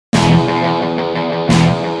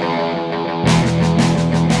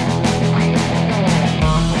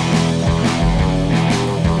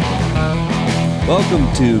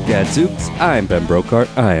Welcome to Gadzooks. I'm Ben Brokart.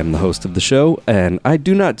 I am the host of the show, and I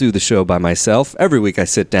do not do the show by myself. Every week I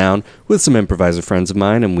sit down with some improviser friends of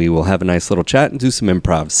mine, and we will have a nice little chat and do some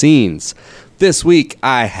improv scenes. This week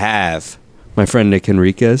I have my friend Nick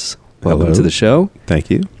Enriquez. Welcome Hello. to the show. Thank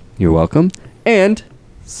you. You're welcome. And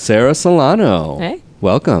Sarah Solano. Hey.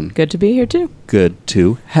 Welcome. Good to be here, too. Good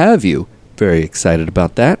to have you. Very excited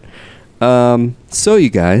about that. So you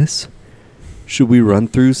guys, should we run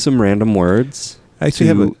through some random words? I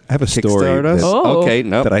actually have a story kickstart us? Oh. Okay,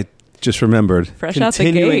 no. that I just remembered. Fresh out the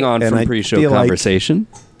Continuing gate. on And from I pre-show feel like- conversation.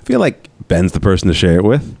 I feel like Ben's the person to share it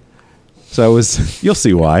with. So you'll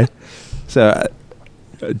see why. So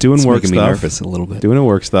doing It's work making me stuff. nervous a little bit. Doing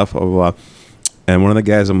work stuff, blah, blah, blah. And one of the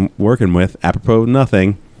guys I'm working with, apropos of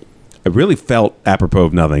nothing, I really felt apropos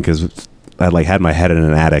of nothing because I had my head in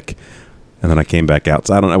an attic and then I came back out.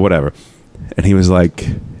 So I don't know, whatever. And he was like,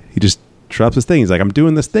 he just drops this thing. He's like, I'm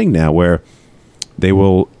doing this thing now where they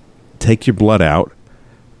will take your blood out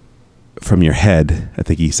from your head. I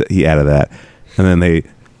think he added that. And then they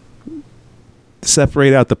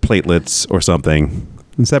separate out the platelets or something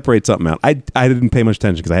and separate something out. I didn't pay much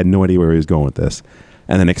attention because I had no idea where he was going with this.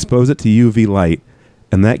 And then expose it to UV light,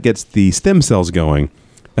 and that gets the stem cells going.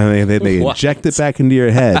 And they What? inject it back into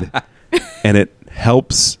your head, and it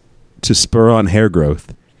helps to spur on hair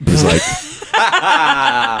growth. It's like,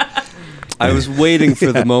 I was waiting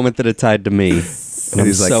for the moment that it tied to me. And I'm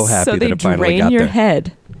he's like- so happy So that they it finally drain got your there.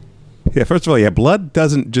 head. yeah, first of all, blood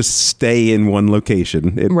doesn't just stay in one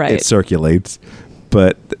location. Right. It circulates.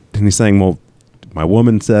 But and he's saying, well, my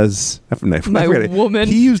woman says I forget it. woman.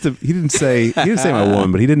 He didn't say my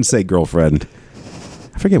woman, but he didn't say girlfriend.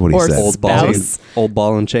 I forget what he Or said. spouse. Old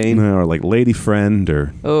ball and chain. No, or like lady friend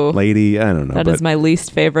or Oh. lady. I don't know. That but is my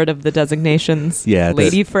least favorite of the designations. Yeah,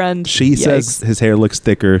 Lady friend. she says Yikes. his hair looks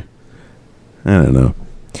thicker. I don't know.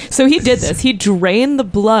 So he did this. He drained the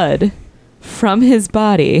blood from his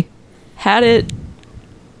body, had it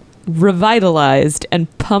revitalized,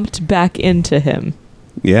 and pumped back into him.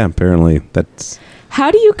 Yeah, apparently that's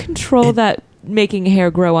How do you control that making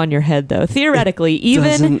hair grow on your head, though? Theoretically,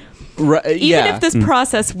 even if this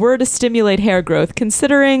process were to stimulate hair growth,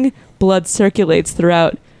 considering blood circulates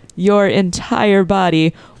throughout your entire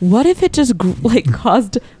body, what if it just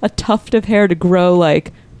caused a tuft of hair to grow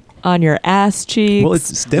on your ass cheeks, Well,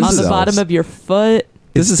 it's stem on the cells. bottom of your foot?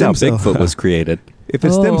 This is how stem cell. Bigfoot was created. If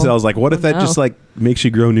it's stem Oh. cells, what if that Oh, just no. makes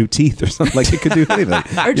you grow new teeth or something? It could do anything.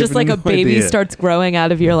 Or just You have a no baby idea. starts growing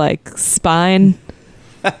out of your spine.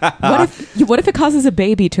 What if it causes a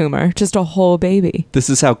baby tumor? Just a whole baby. This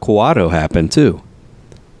is how Kawato happened, too.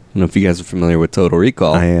 I don't know if you guys are familiar with Total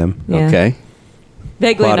Recall. I am. Yeah. Okay.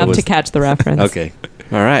 Vaguely Quad enough was- to catch the reference. Okay.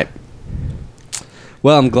 All right.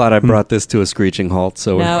 Well, I'm glad I brought this to a screeching halt.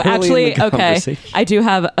 So we're No, early in actually, the okay. conversation. I do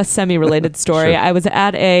have a semi-related story. Sure. I was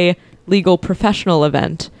at a legal professional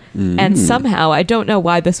event, and somehow, I don't know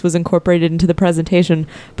why this was incorporated into the presentation,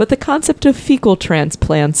 but the concept of fecal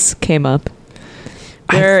transplants came up.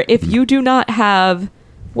 Where if you do not have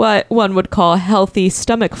what one would call healthy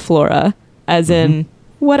stomach flora, as in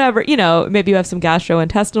whatever, maybe you have some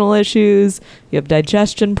gastrointestinal issues, you have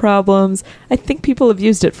digestion problems. I think people have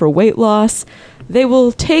used it for weight loss. They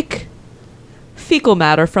will take fecal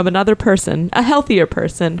matter from another person, a healthier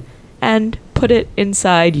person, and put it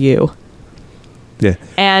inside you. Yeah.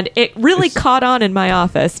 And it really caught on in my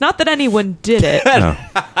office. Not that anyone did it, No.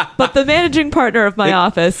 but the managing partner of my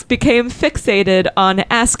office became fixated on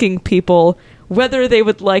asking people whether they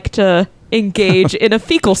would like to engage in a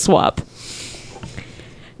fecal swap.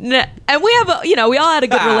 And we have, we all had a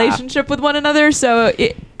good relationship with one another, so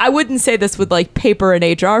I wouldn't say this with paper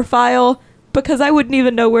and HR file, because I wouldn't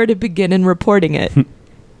even know where to begin in reporting it.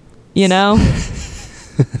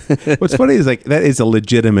 What's funny is that is a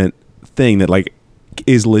legitimate thing that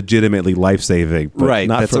is legitimately life saving. Right.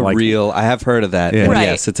 Not That's for a real. I have heard of that. Yeah. And Right.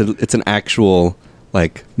 yes, it's an actual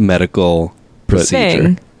medical procedure.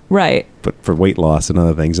 Thing. Right. but for weight loss and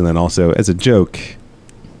other things, and then also as a joke.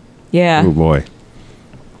 Yeah. Oh boy.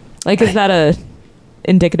 Is that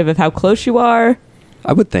indicative of how close you are?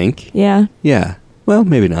 I would think. Yeah. Yeah. Well,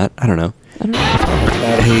 maybe not. I don't know. I don't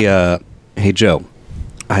know. Hey, Joe.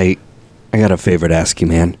 I got a favor to ask you,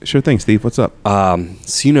 man. Sure thing, Steve. What's up?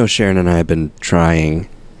 So Sharon and I have been trying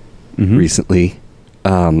Mhm. recently.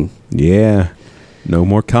 Yeah. No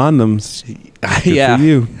more condoms. Good Yeah. for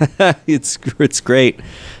you. it's great.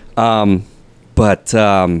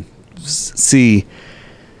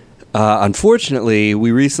 Unfortunately,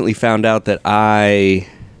 we recently found out that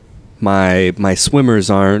my swimmers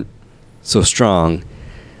aren't so strong.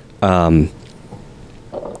 And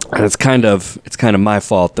it's kind of my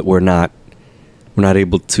fault that we're not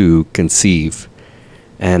able to conceive.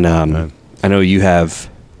 And I know you have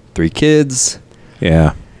 3 kids.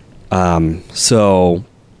 Yeah. So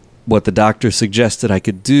what the doctor suggested I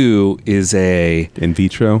could do is In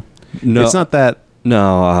vitro? No. It's not that...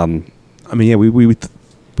 No, I mean, yeah,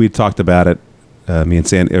 we talked about it, me and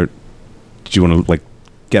Sandy. Did you want to, like,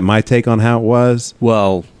 get my take on how it was?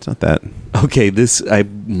 well, It's not that... okay, I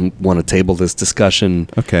want to table this discussion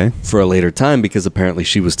Okay. for a later time because apparently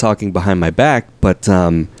she was talking behind my back, but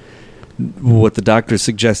what the doctor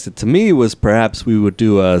suggested to me was perhaps we would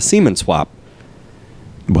do a semen swap,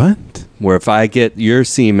 What? where if I get your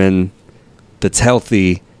semen that's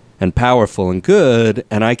healthy and powerful and good,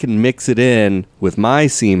 and I can mix it in with my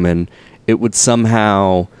semen, it would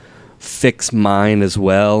somehow fix mine as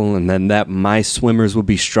well, and then that my swimmers would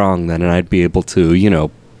be strong then, and I'd be able to,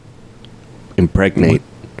 impregnate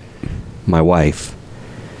my wife.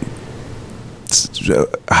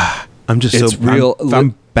 I'm just It's real-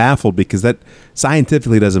 I'm baffled because that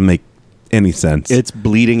scientifically doesn't make any sense. It's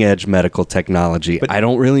bleeding edge medical technology. But- I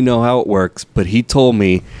don't really know how it works, but he told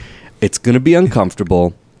me it's going to be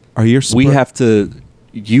uncomfortable. Are your You have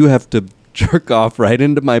to jerk off right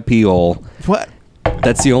into my pee hole. What?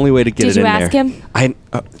 That's the only way to get Did it you in ask there. him?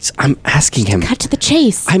 I'm asking him. Cut to the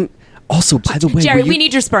chase. I'm also, by the way, Jerry, we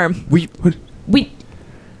need your sperm. Were you, We.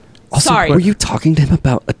 also, Sorry. were you talking to him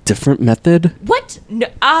about a different method? What?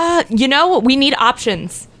 No, we need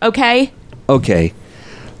options, okay? Okay,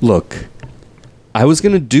 look, I was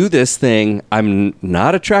going to do this thing. I'm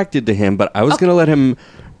not attracted to him, but I was going to let him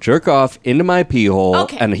jerk off into my pee hole,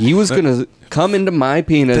 Okay. and he was going to come into my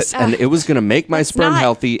penis, and it was going to make my That's sperm not-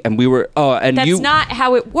 healthy, and we were, and That's you, not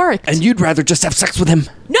how it worked. and you'd rather just have sex with him.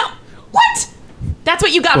 No! What? That's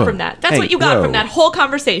what you got Whoa. from that. That's Hey, what you got whoa. from that whole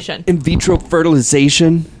conversation. In vitro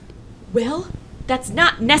fertilization? Well, that's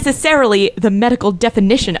not necessarily the medical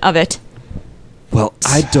definition of it. Well,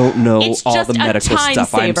 I don't know It's all just the a medical time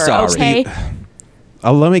stuff. I'm saver, sorry. okay?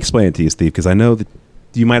 Let me explain it to you, Steve, because I know that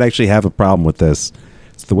you might actually have a problem with this.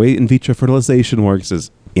 It's the way in vitro fertilization works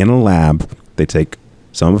is in a lab, they take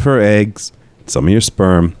some of her eggs, some of your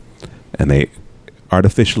sperm, and they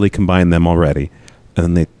artificially combine them already. And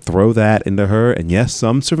then they throw that into her, and yes,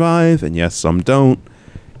 some survive, and yes, some don't.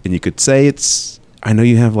 And you could say it's... I know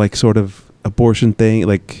you have, like, sort of abortion thing,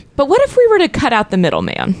 like... But what if we were to cut out the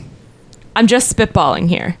middleman? I'm just spitballing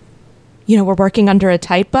here. We're working under a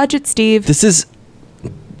tight budget, Steve.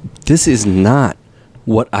 This is not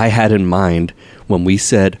what I had in mind when we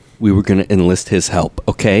said we were going to enlist his help,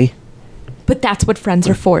 okay? But that's what friends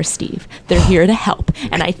are for, Steve. They're here to help.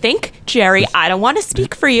 And I think, Jerry, I don't want to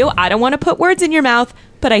speak for you. I don't want to put words in your mouth,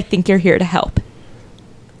 but I think you're here to help.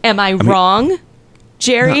 Am I wrong,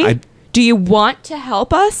 Jerry? No, Do you want to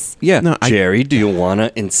help us? Yeah. No, Jerry, do you want to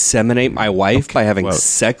inseminate my wife by having well-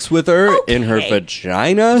 sex with her in her Okay.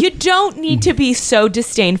 vagina? You don't need to be so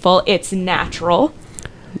disdainful. It's natural.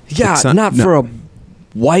 yeah, It's not, not- for no. a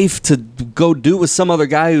wife to go do with some other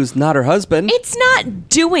guy who's not her husband. It's not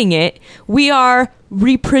doing it. We are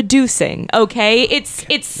reproducing, okay?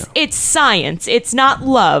 It's science. It's not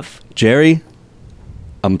love. Jerry,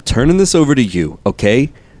 I'm turning this over to you,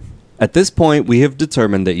 okay? At this point, we have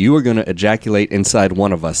determined that you are going to ejaculate inside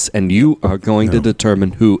one of us, and you are going to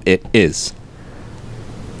determine who it is.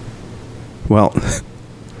 Well,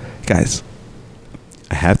 guys,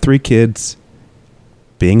 I have 3 kids.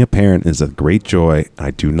 Being a parent is a great joy.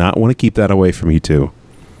 I do not want to keep that away from you two.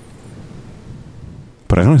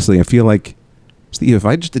 But honestly, I feel like, Steve, if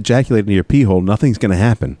I just ejaculate into your pee hole, nothing's going to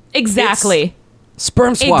happen. Exactly.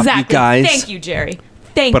 Sperm swap, Exactly. you guys. Thank you, Jerry.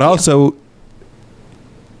 Thank But you. also,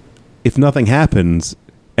 if nothing happens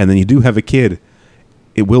and then you do have a kid,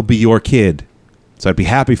 it will be your kid. So I'd be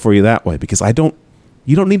happy for you that way because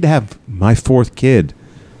you don't need to have my 4th kid.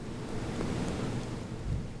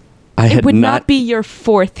 I it had would not be your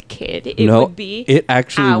 4th kid. It no, would be it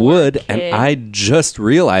actually our would, kid. and I just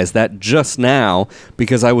realized that just now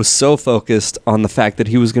because I was so focused on the fact that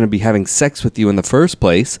he was going to be having sex with you in the first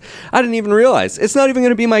place. I didn't even realize it's not even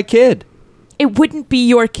going to be my kid. It wouldn't be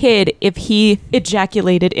your kid if he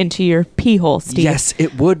ejaculated into your pee hole, Steve. Yes,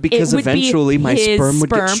 it would because It would be eventually my his sperm would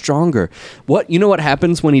get sperm. stronger. You know what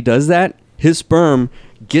happens when he does that? His sperm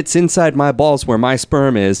gets inside my balls where my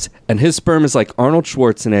sperm is, and his sperm is like Arnold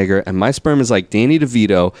Schwarzenegger, and my sperm is like Danny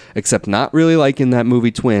DeVito, except not really like in that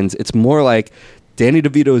movie Twins. It's more like Danny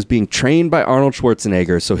DeVito is being trained by Arnold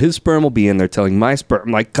Schwarzenegger, so his sperm will be in there telling my sperm,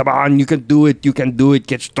 like, come on, you can do it,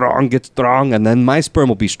 get strong, and then my sperm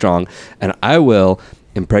will be strong, and I will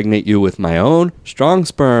impregnate you with my own strong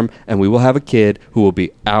sperm, and we will have a kid who will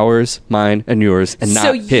be ours, mine, and yours, and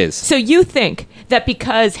not his. So you think that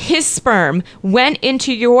because his sperm went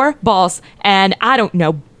into your balls and, I don't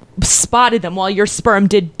know, spotted them while your sperm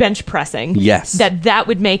did bench pressing, Yes. that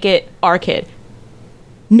would make it our kid.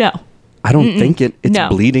 No. I don't think it's No.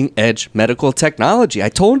 bleeding edge medical technology. I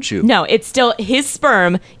told you. No, it's still his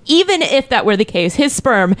sperm. Even if that were the case, his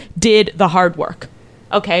sperm did the hard work.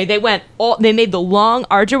 Okay, they made the long,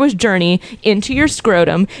 arduous journey into your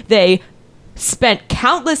scrotum. They spent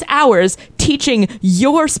countless hours teaching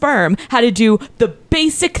your sperm how to do the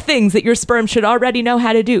basic things that your sperm should already know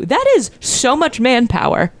how to do. That is so much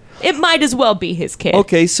manpower. It might as well be his kid.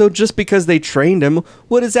 Okay, so just because they trained him,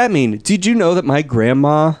 what does that mean? Did you know that my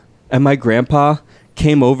grandma and my grandpa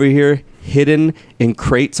came over here hidden in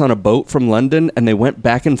crates on a boat from London, and they went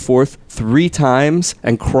back and forth 3 times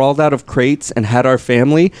and crawled out of crates and had our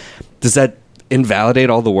family? Does that invalidate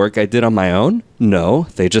all the work I did on my own? No,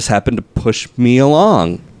 they just happened to push me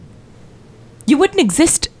along. You wouldn't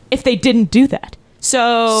exist if they didn't do that.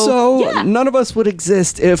 So yeah. None of us would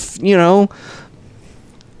exist if,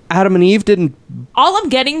 Adam and Eve didn't. All I'm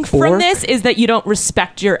getting from Or- this is that you don't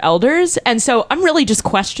respect your elders, and so I'm really just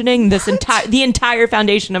questioning the entire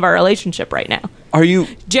foundation of our relationship right now. Are you?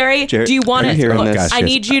 Jerry, Jerry, do you want are you to? hearing Look, this? Gosh, I yes.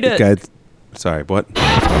 need you to. Guys, sorry, what?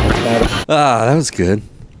 That was good.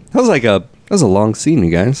 That was a long scene,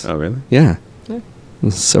 you guys. Oh, really? Yeah. It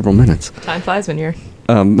was several minutes. Time flies when you're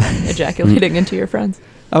Um, ejaculating into your friends.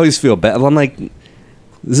 I always feel bad. I'm like,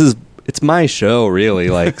 it's my show, really.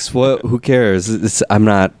 Like, who cares? I'm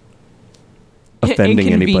not offending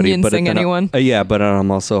anybody. But Inconveniencing anyone. Yeah, but I'm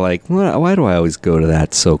also like, why do I always go to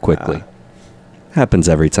that so quickly? Happens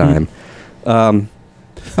every time. All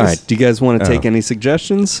right. Do you guys want to take any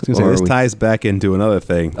suggestions? I was gonna say, Or this are we- ties back into another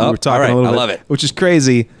thing. Oh, We were talking all right. a little I bit, love it. which is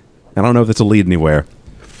crazy. I don't know if this will lead anywhere,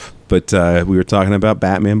 but we were talking about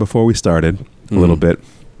Batman before we started a little bit.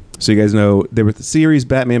 So you guys know there was the series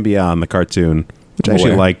Batman Beyond, the cartoon, which I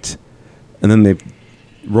actually Aware. liked, and then they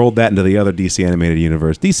rolled that into the other DC animated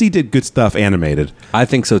universe. DC did good stuff animated. I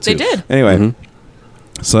think so too. They did. Anyway, Mhm.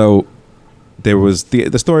 so there was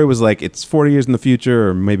the story was like it's 40 years in the future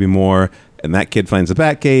or maybe more, and that kid finds a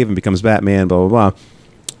Batcave and becomes Batman. Blah blah blah.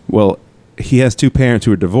 Well, he has 2 parents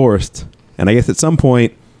who are divorced, and I guess at some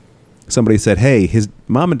point somebody said, "Hey, his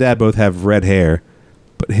mom and dad both have red hair,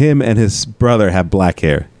 but him and his brother have black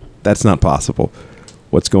hair. That's not possible.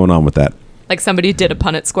 What's going on with that?" Like somebody did a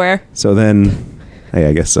Punnett Square. So then, hey,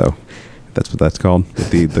 I guess so. That's what that's called,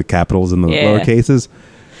 with the capitals and the Yeah. lower cases.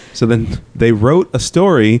 So then they wrote a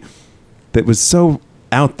story that was so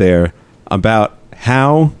out there about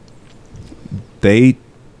how they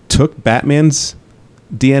took Batman's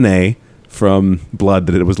DNA from blood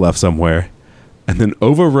that it was left somewhere and then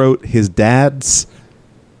overwrote his dad's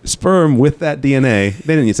sperm with that DNA.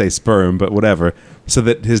 They didn't say sperm, but whatever. So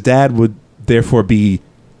that his dad would therefore be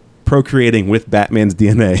procreating with Batman's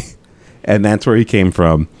DNA. And that's where he came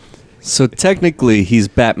from. So technically, he's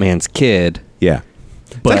Batman's kid. Yeah.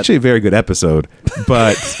 But- It's actually a very good episode,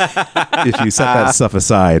 but if you set that stuff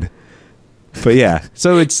aside. But yeah,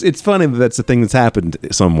 so it's funny that that's the thing that's happened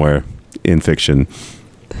somewhere in fiction.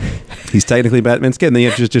 He's technically Batman's kid, and then you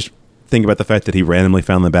have to just think about the fact that he randomly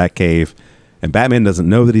found the Batcave, and Batman doesn't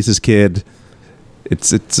know that he's his kid.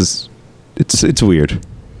 It's weird.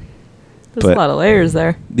 There's But- a lot of layers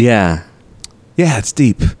there. Yeah. Yeah, it's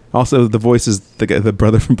deep. Also, the voice is the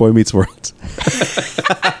brother from Boy Meets World.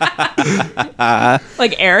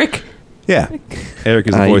 Like Eric. Yeah, Eric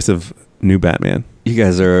is the I- voice of new Batman. You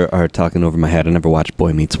guys are talking over my head. I never watched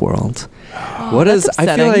Boy Meets World. What that's is? I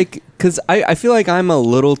feel upsetting. like because I feel like I'm a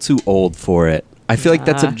little too old for it. I feel like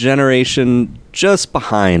that's a Ah. generation just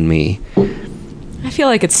behind me. I feel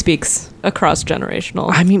like it speaks across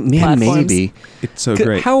generational. I mean, man, platforms. maybe. It's so 'Cause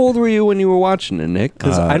great. How old were you when you were watching it, Nick?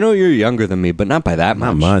 Because I know you're younger than me, but not by that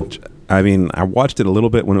much. Not much. I mean, I watched it a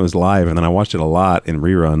little bit when it was live, and then I watched it a lot in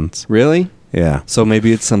reruns. Really? Yeah. So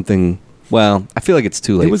maybe it's something. Well, I feel like it's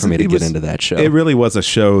too late for me to get into that show. It really was a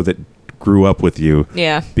show that grew up with you.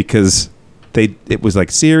 Yeah. Because it was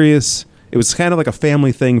like serious. It was kind of like a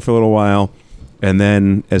family thing for a little while, and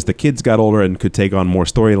then as the kids got older and could take on more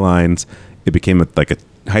storylines, it became like a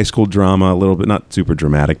high school drama, a little bit, not super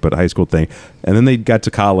dramatic, but a high school thing. And then they got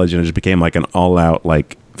to college, and it just became like an all-out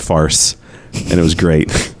like farce, and it was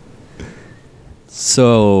great.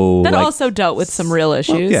 So That like, also dealt with some real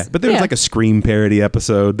issues. Yeah, but there was like a Scream parody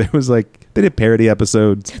episode. There was like they did parody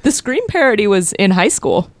episodes. The Scream parody was in high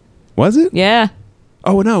school. Was it? Yeah.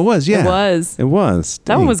 Oh no, it was. Yeah, It was. It was.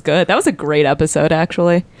 That one Dang. was good. That was a great episode,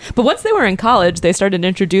 actually. But once they were in college, they started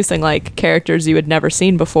introducing like characters you had never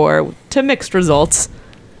seen before to mixed results.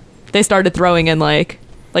 They started throwing in like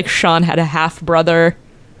Sean had a half brother.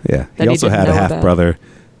 Yeah, that he he also didn't had a know half about. brother.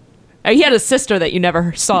 He had a sister that you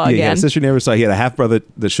never saw Yeah, he had again. a sister you never saw. He had a half brother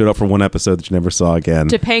that showed up for one episode that you never saw again.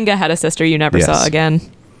 Topanga had a sister you never Yes. saw again.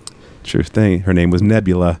 True thing. Her name was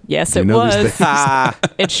Nebula. Yes, You it know these was. things.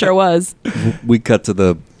 It sure was. We cut to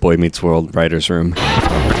the Boy Meets World writers' room.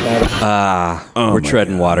 We're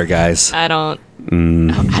treading water, guys. I don't.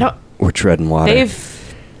 We're treading water.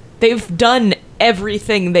 They've done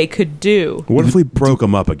everything they could do. What if we broke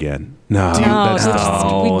them up again? No, No, that's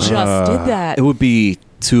not. we just did that. It would be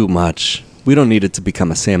too much. We don't need it to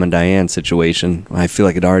become a Sam and Diane situation. I feel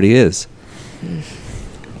like it already is.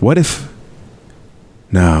 What if?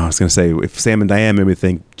 No, I was gonna say if Sam and Diane made me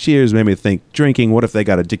think Cheers, made me think drinking. What if they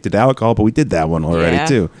got addicted to alcohol? But we did that one already Yeah.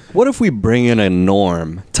 too. What if we bring in a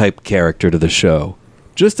Norm type character to the show?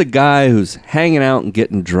 Just a guy who's hanging out and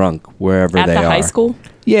getting drunk wherever At they the are. high school?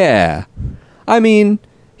 Yeah. I mean,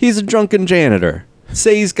 he's a drunken janitor.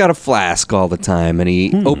 Say he's got a flask all the time and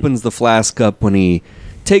he opens the flask up when he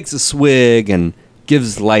takes a swig and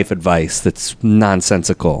gives life advice that's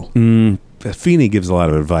nonsensical. Feeney gives a lot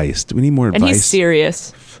of advice. Do we need more advice? And he's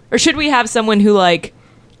serious. Or should we have someone who, like,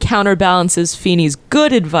 counterbalances Feeney's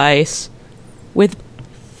good advice with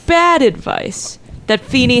bad advice that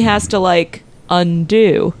Feeney has to, like,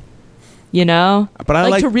 undo? You know? But I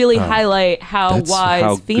like- to really highlight how That's wise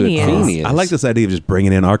how Feeney good is. Feeney is. I like this idea of just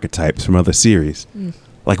bringing in archetypes from other series.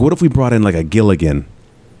 Like, what if we brought in like a Gilligan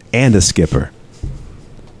and a Skipper?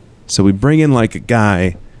 So we bring in like a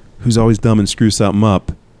guy who's always dumb and screws something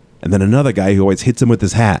up, and then another guy who always hits him with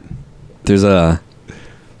his hat. There's a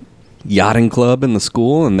yachting club in the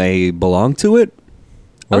school and they belong to it?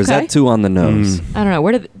 Or is Okay. that too on the nose? I don't know.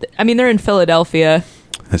 Where did I mean, they're in Philadelphia.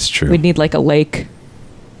 That's true. We'd need, like, a lake.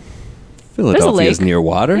 Philadelphia's lake. near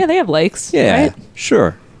water. Yeah, they have lakes. Yeah, Right?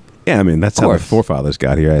 sure. Yeah, I mean that's how the course. forefathers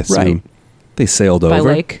got here. I assume. Right. They sailed By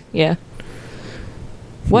over. lake. Yeah.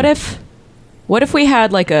 What if we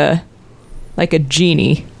had like a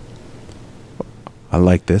genie? I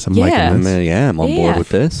like this. I'm Yeah. liking this. I'm on board Yeah. with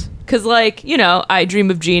this. Because, like, you know, I Dream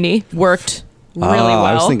of Genie worked really well.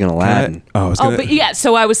 I was thinking Aladdin. I was Oh, gonna, but yeah,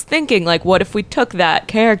 so I was thinking, like, what if we took that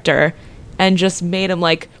character and just made him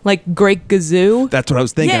like Great Gazoo? That's what I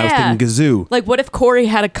was thinking. I was Yeah. thinking Gazoo. Like, what if Corey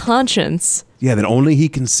had a conscience? Yeah, that only he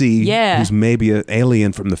can see. Yeah. Who's maybe an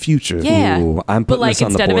alien from the future. Yeah. Ooh, I'm but, putting like, this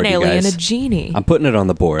on the instead of board, an you alien, guys. a genie. I'm putting it on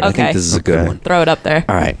the board. I Okay. think this is a good Okay. one. Throw it up there.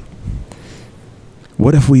 All right.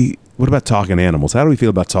 What about talking animals? How do we feel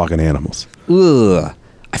about talking animals? Ugh.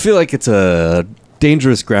 I feel like it's a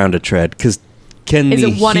dangerous ground to tread because Is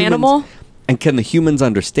it one animal? And can the humans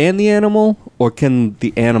understand the animal, or can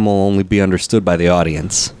the animal only be understood by the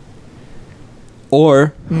audience?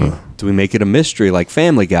 Or do we make it a mystery like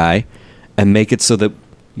Family Guy and make it so that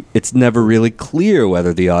it's never really clear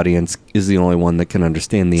whether the audience is the only one that can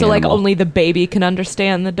understand the So, animal? like, only the baby can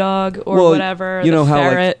understand the dog or Well, whatever. You know the how,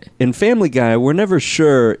 ferret. like, in Family Guy, we're never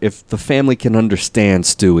sure if the family can understand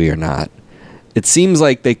Stewie or not. It seems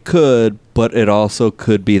like they could, but it also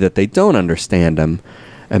could be that they don't understand him.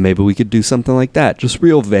 And maybe we could do something like that, just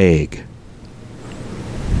real vague.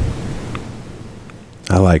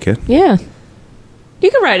 I like it. Yeah.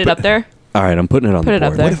 You can write it up there. All right, I'm putting it on Put the it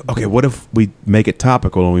up board. there. What if we make it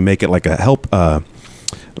topical and we make it like a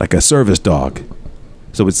like a service dog?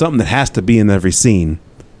 So it's something that has to be in every scene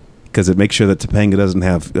because it makes sure that Topanga doesn't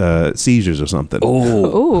have seizures or something.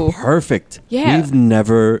 Oh, Ooh. perfect. Yeah. We've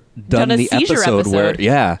never done a the seizure episode where,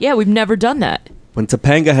 yeah, Yeah, we've never done that. when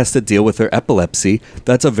Topanga has to deal with her epilepsy,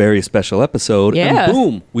 that's a very special episode. Yeah. And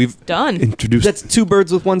boom, we've Done. Introduced. That's two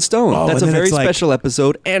birds with one stone. Oh, That's a and then very it's like- special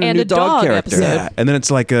episode and a And new a dog character. episode. yeah, and then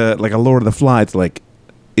it's like a Lord of the Flies. It's like,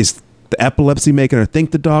 is the epilepsy making her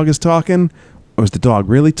think the dog is talking, or is the dog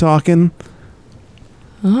really talking?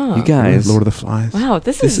 Oh. You guys, Lord of the Flies. Wow,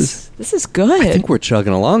 this This is good. I think we're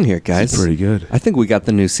chugging along here, guys. It's pretty good. I think we got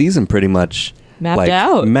the new season pretty much Mapped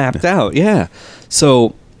out. Mapped out, yeah.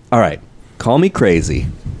 So, all right, call me crazy.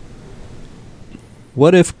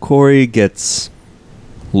 What if Corey gets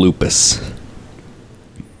lupus?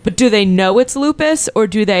 But do they know it's lupus, or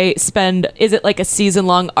do they spend? Is it like a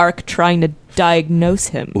season-long arc trying to diagnose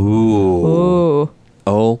him? Ooh. Ooh,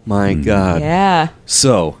 Oh my God. yeah.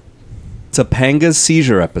 So, Topanga's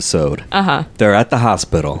seizure episode. Uh-huh. They're at the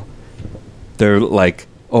hospital. They're like,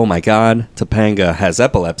 oh my God, Topanga has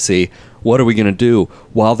epilepsy. What are we going to do?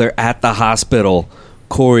 While they're at the hospital,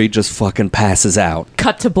 Corey just fucking passes out.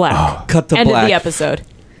 Cut to black. Cut to End black. of the episode.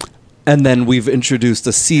 And then we've introduced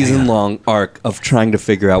a season-long arc of trying to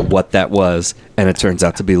figure out what that was, and it turns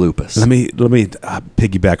out to be lupus. Let me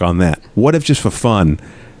piggyback on that. What if just for fun,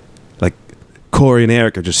 like Corey and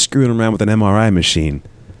Eric are just screwing around with an MRI machine,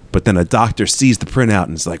 but then a doctor sees the printout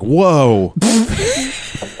and is like, "Whoa!"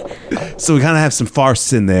 So we kind of have some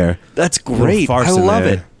farce in there. That's Little great. farce I in love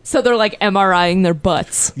there. it. So they're like MRIing their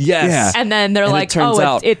butts. Yes. Yeah. And then they're And like, it turns oh,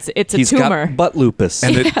 out it's a he's tumor. got butt lupus.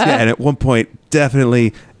 And, and at one point,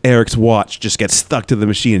 definitely Eric's watch just gets stuck to the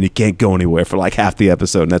machine and he can't go anywhere for like half the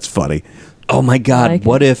episode, and that's funny. Oh my God, like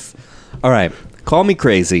what it. if... All right, call me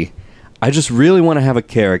crazy. I just really want to have a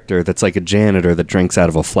character that's like a janitor that drinks out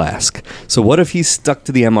of a flask. So what if he's stuck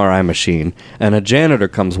to the MRI machine and a janitor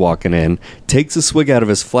comes walking in, takes a swig out of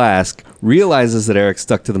his flask, realizes that Eric's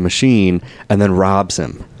stuck to the machine, and then robs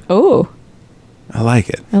him? Oh. I like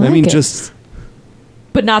it. I like mean, it. just...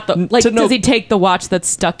 But not the... Like, to know- does he take the watch that's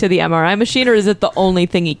stuck to the MRI machine, or is it the only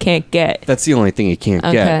thing he can't get? That's the only thing he can't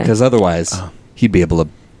get, Okay. because otherwise he'd be able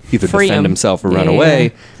to either Free defend him. himself or run Yeah.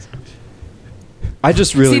 away. I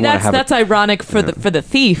just really See, want to have that's a... ironic for the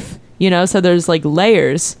thief, you know? So there's, like,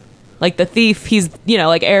 layers. Like, the thief, he's, you know,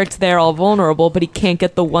 like, Eric's there all vulnerable, but he can't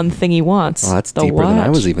get the one thing he wants. Oh, that's the deeper than I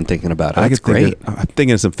watch. was even thinking about. I That's could think great. I'm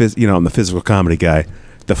thinking of some, I'm the physical comedy guy.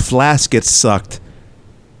 The flask gets stuck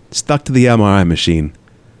to the MRI machine,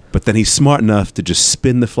 but then he's smart enough to just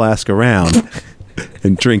spin the flask around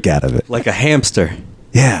and drink out of it. Like a hamster.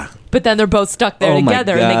 Yeah. But then they're both stuck there Oh my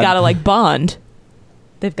together, and they God. gotta, like, bond.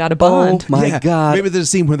 They've got to bond. My Yeah. God. Maybe there's a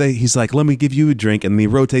scene where he's like, let me give you a drink, and he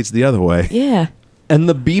rotates the other way. Yeah. And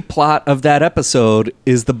the B plot of that episode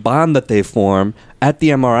is the bond that they form at the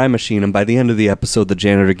MRI machine, and by the end of the episode, the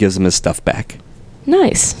janitor gives him his stuff back.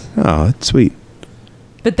 Nice. Oh, that's sweet.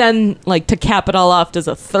 But then, like, to cap it all off, does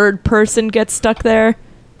a third person get stuck there?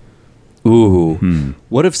 Ooh.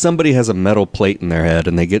 What if somebody has a metal plate in their head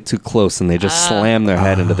and they get too close and they just slam their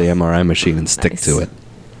head into the MRI machine and stick Nice. to it?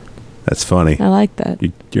 That's funny. I like that.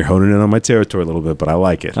 You're honing in on my territory a little bit, but I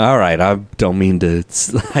like it. All right, I don't mean to.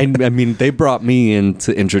 I mean, they brought me in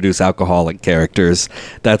to introduce alcoholic characters.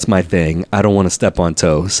 That's my thing. I don't want to step on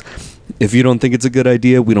toes. If you don't think it's a good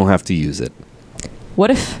idea, we don't have to use it.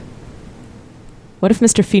 What if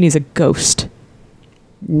Mr. Feeney's a ghost?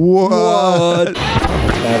 What?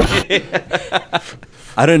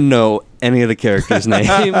 I didn't know any of the characters' names.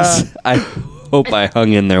 I hope I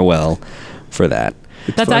hung in there well for that.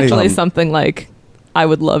 That's funny. actually something like I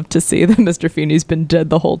would love to see that Mr. Feeney's been dead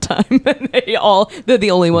the whole time and they're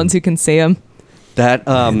the only ones who can see him. That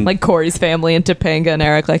Like Corey's family and Topanga and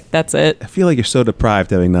Eric, like that's it. I feel like you're so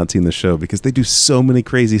deprived having not seen the show because they do so many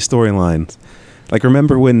crazy storylines. Like,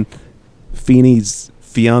 remember when Feeney's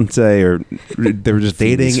fiance or they were just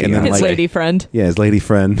Feeney's dating and then His fiancé. like lady friend. yeah, his lady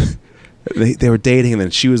friend. They were dating and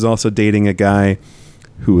then she was also dating a guy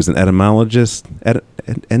who was an etymologist.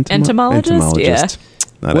 Entomologist? Yeah.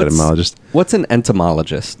 Not What's- etymologist. what's an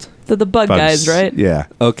entomologist? The bug guys, right? Yeah.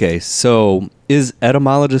 Okay, so is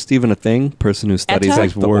etymologist even a thing? Person who studies Eta?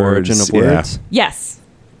 like the Words, origin of yeah. words? Yes.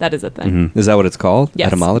 That is a thing. Mhm. Is that what it's called? Yes.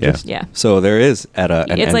 Etymologist? Yeah. So there is and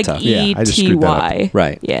It's like enta. Yeah, I just screwed that up. ETY.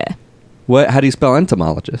 Right. Yeah. What? How do you spell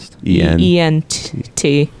entomologist? EN.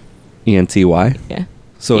 ENT. ENTY? Yeah.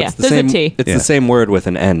 So Yeah, it's the there's a same. T. It's Yeah. the same word with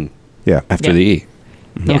an N Yeah. after Yeah. the E.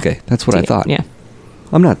 Yeah. Okay, that's what I T. thought. Yeah.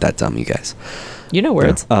 I'm not that dumb, you guys. You know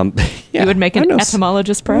words. Yeah, You would make I an know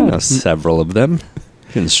etymologist I know proud. several of them.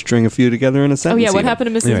 You can string a few together in a Oh sentence. yeah, what even.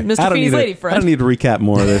 happened to Anyway, I Mr. don't Feeney's need lady I friend? don't need to recap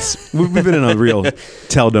more of this. We've been in a real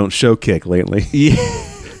tell don't show kick lately. Yeah.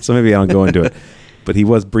 So maybe I don't go into it. But he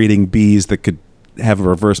was breeding bees that could have a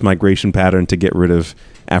reverse migration pattern to get rid of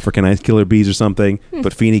African ice killer bees or something.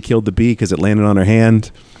 But Feeney killed the bee because it landed on her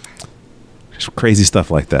hand. Just crazy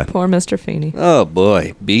stuff like that. Poor Mr. Feeney. Oh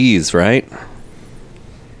boy, bees, right?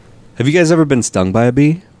 Have you guys ever been stung by a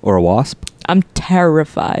bee or a wasp? I'm I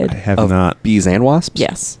terrified. have Of not. bees and wasps?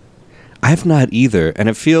 Yes. I've not either, and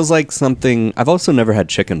it feels like something. I've also never had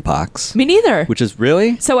chicken pox, Me neither. which is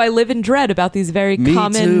really. So I live in dread about these very Me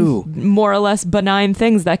common, too. more or less benign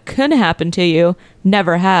things that could happen to you,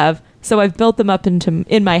 never have. So I've built them up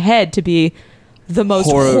in my head to be the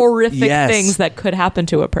most horrific yes. things that could happen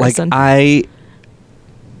to a Like person.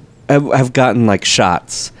 I've gotten like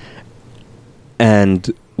shots, and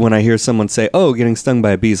when I hear someone say, "Oh, getting stung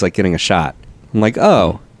by a bee is like getting a shot," I'm like,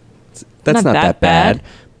 "Oh, that's not that bad."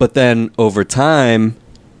 But then over time,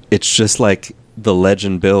 it's just like the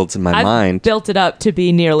legend builds in my I've mind. built it up to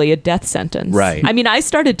be nearly a death sentence. Right. I mean, I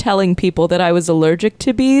started telling people that I was allergic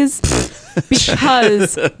to bees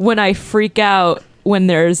because when I freak out when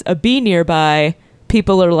there's a bee nearby,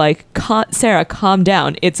 people are like, Sarah, calm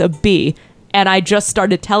down. It's a bee. And I just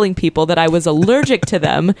started telling people that I was allergic to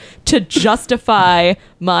them to justify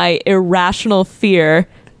my irrational fear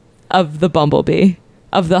of the bumblebee,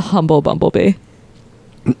 of the humble bumblebee.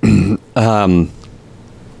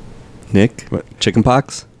 Nick, What? chicken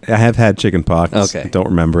pox? I have had chicken pox. Okay. I don't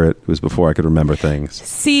remember it. It was before I could remember things.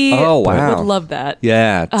 See, Oh, I wow. would love that.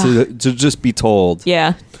 Yeah, to just be told.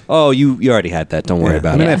 Yeah. Oh, you already had that. Don't worry Yeah.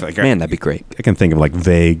 about I mean, it. I feel like Man, that'd be great. I can think of like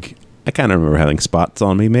vague. I kind of remember having spots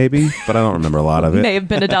on me, maybe, but I don't remember a lot of it. May have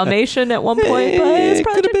been a Dalmatian at one point, but it's It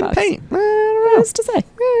probably could have been chickenpox. paint. Who's to say?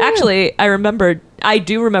 Actually, I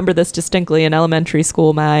do remember this distinctly in elementary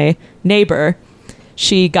school. My neighbor,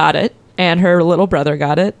 she got it, and her little brother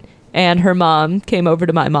got it, and her mom came over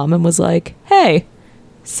to my mom and was like, "Hey,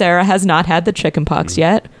 Sarah has not had the chickenpox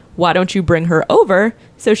yet. Why don't you bring her over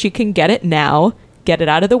so she can get it now, get it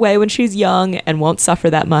out of the way when she's young, and won't suffer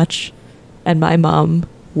that much?" And my mom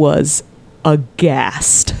was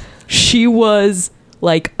aghast. She was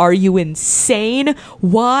like, "Are you insane?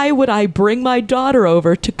 Why would I bring my daughter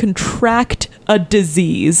over to contract a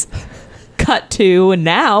disease?" Cut to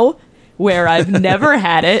now, where I've never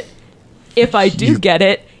had it. If I do get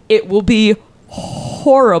it, it will be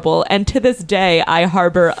horrible. And to this day, I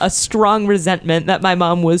harbor a strong resentment that my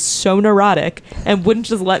mom was so neurotic and wouldn't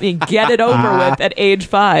just let me get it over with at age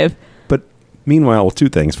 5. But meanwhile, two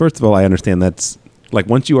things. First of all, I understand that's like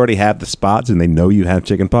once you already have the spots and they know you have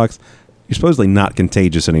chickenpox, you're supposedly not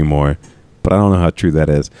contagious anymore. But I don't know how true that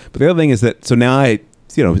is. But the other thing is that so now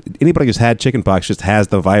anybody who's had chickenpox just has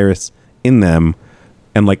the virus in them.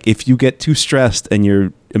 And like if you get too stressed and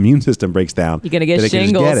your immune system breaks down, You're gonna get then it can just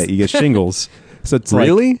shingles. get it. You get shingles. So it's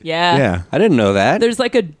Really? Yeah. yeah. I didn't know that. There's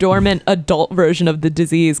like a dormant adult version of the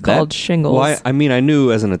disease called shingles. Well, I mean, I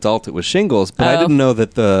knew as an adult it was shingles, but I Oh. didn't know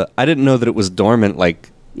that it was dormant like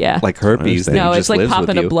Yeah. herpes. That No, just it's like lives with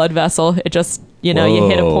popping a you. blood vessel. It just, you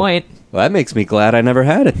hit a Whoa. point. Well, that makes me glad I never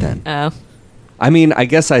had it then. Oh. I mean, I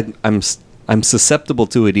guess I'm susceptible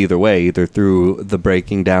to it either way, either through the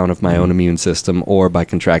breaking down of my own immune system or by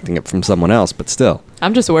contracting it from someone else. But still,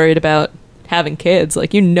 I'm just worried about having kids.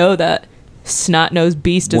 Like, that snot-nosed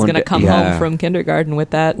beast is One going to day- come yeah. home from kindergarten with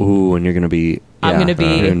that. ooh, and you're gonna be. I'm gonna be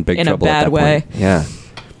you're in big in a trouble at bad that way. point. Yeah.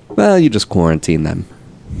 Well, you just quarantine them.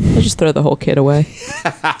 I just throw the whole kid away.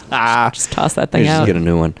 Just toss that You thing just out. get a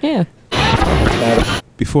new one. Yeah.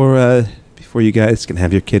 Before you guys can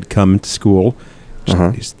have your kid come to school,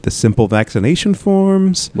 Uh-huh. just the simple vaccination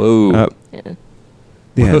forms. Whoa. Yeah.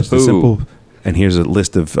 Yeah, just the Whoa. simple. And here's a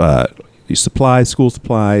list of your supplies, school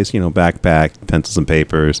supplies. Backpack, pencils and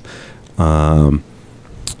papers.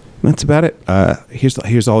 That's about it.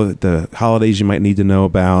 Here's all the holidays you might need to know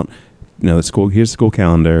about. The school. Here's the school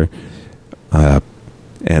calendar.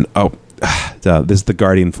 This is the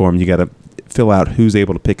Guardian form. You got to fill out who's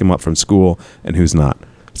able to pick him up from school and who's not.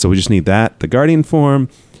 So we just need that. The Guardian form.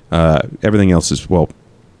 Everything else is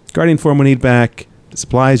Guardian form we need back. The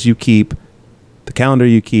supplies you keep. The calendar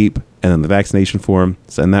you keep, and then the vaccination form.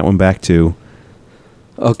 Send that one back too.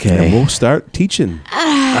 Okay. And we'll start teaching.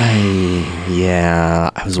 I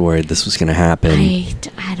was worried this was gonna happen.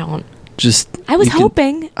 I don't. Just I was you can-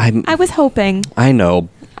 hoping. I was hoping. I know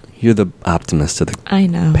you're the optimist of the I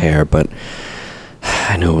know. pair, but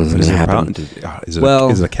I knew it wasn't Is gonna it a happen.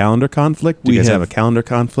 problem? Is it a calendar conflict? Do we you guys have have- a calendar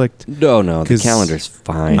conflict? No, the 'Cause- calendar's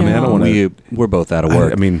fine. I mean, I don't wanna- We're both out of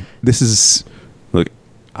work. I mean, this is look.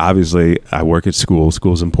 Obviously, I work at school.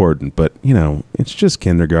 School's important, but it's just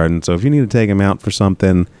kindergarten. So if you need to take them out for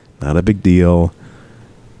something, not a big deal.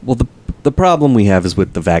 Well, the problem we have is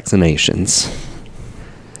with the vaccinations.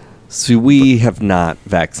 So we have not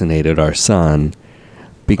vaccinated our son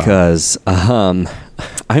because I'm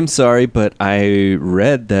sorry, but I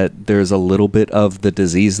read that there's a little bit of the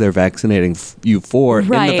disease they're vaccinating you for in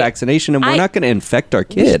the Right. vaccination, and we're not going to infect our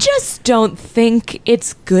We kid. just don't think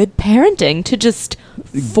it's good parenting to just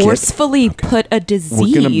forcefully put a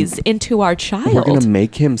disease into our child. We're going to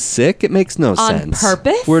make him sick? It makes no On sense.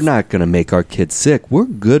 purpose? We're not going to make our kid sick. We're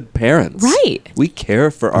good parents. Right. We care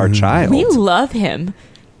for our child. We love him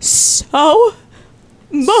so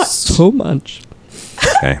much. so much.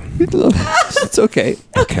 Okay. It's okay.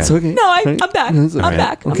 Okay. It's okay. No, I'm back. It's all I'm right.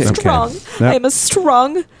 back. Okay. I'm strong. No. I am a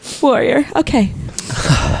strong warrior. Okay.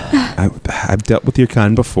 I've dealt with your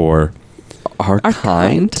kind before. Our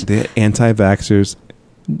kind? The anti-vaxxers.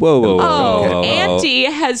 Whoa. Oh, anti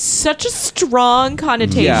has such a strong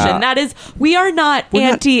connotation. Yeah. That is, we are not We're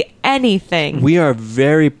not- anti anything. We are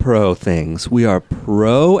very pro things. We are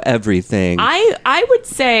pro everything. I would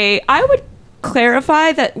say, I would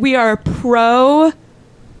clarify that we are pro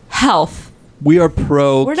health. We are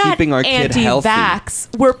pro We're keeping not our kid healthy.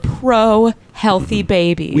 anti-vax. We're pro healthy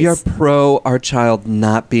babies. We are pro our child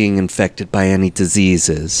not being infected by any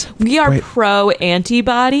diseases. We are Wait. pro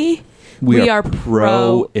antibody. We are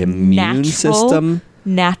pro immune natural- system.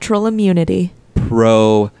 Natural immunity.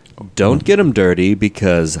 Pro don't get them dirty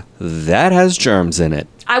because that has germs in it.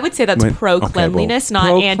 I would say that's Wait, pro-cleanliness, not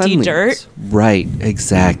Pro-cleanliness. anti-dirt. Right,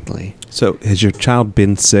 exactly. So, has your child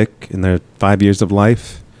been sick in their 5 years of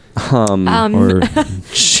life? Or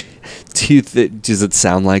Does it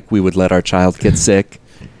sound like we would let our child get sick?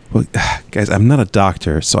 well, guys, I'm not a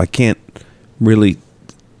doctor, so I can't really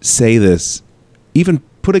say this. Even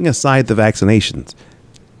putting aside the vaccinations,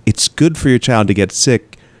 it's good for your child to get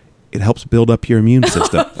sick. It helps build up your immune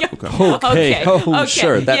system. Okay. Oh,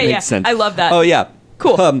 sure. That makes sense. I love that. Oh, yeah.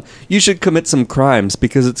 Cool. You should commit some crimes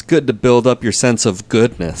because it's good to build up your sense of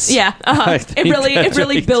goodness. Yeah, I it think really that's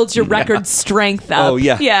right. builds your record strength up. Oh,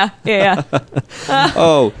 yeah. yeah.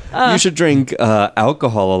 You should drink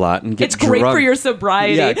alcohol a lot and get It's great drunk. for your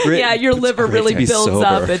sobriety. Yeah, great. Yeah, your It's liver great really to be builds sober.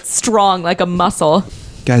 up. It's strong like a muscle.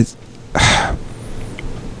 Guys,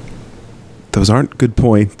 those aren't good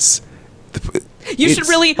points. You should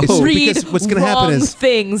really read because what's gonna wrong happen is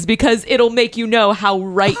things because it'll make you know how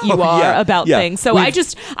right you are yeah, about yeah. things. So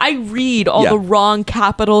I read all Yeah. the wrong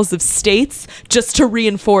capitals of states just to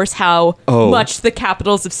reinforce how much the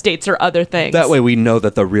capitals of states are other things. That way we know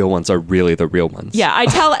that the real ones are really the real ones. Yeah, I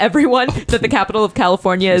tell everyone that the capital of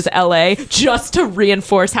California is LA just to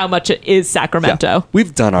reinforce how much it is Sacramento. Yeah.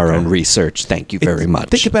 We've done our own research. Thank you very much.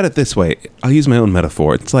 Think about it this way. I'll use my own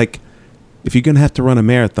metaphor. It's like if you're going to have to run a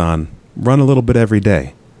marathon, run a little bit every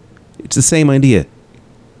day. It's the same idea.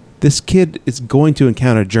 This kid is going to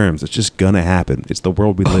encounter germs. It's just going to happen. It's the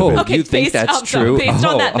world we live in. Okay, You think that's true? Based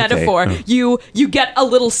on Oh, that okay. metaphor, you get a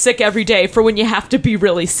little sick every day for when you have to be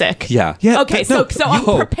really sick. Yeah. Yeah. Okay, no, so I'm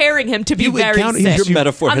preparing him to be you very encounter- sick. Your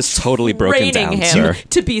metaphor I'm has totally broken training down, him sir.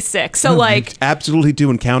 to be sick. So like Absolutely do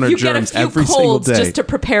encounter you get a germs few every single colds day. just to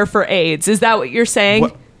prepare for AIDS. Is that what you're saying?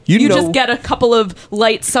 What? You know- just get a couple of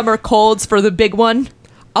light summer colds for the big one.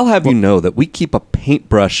 I'll have you know that we keep a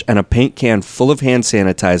paintbrush and a paint can full of hand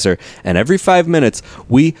sanitizer, and every 5 minutes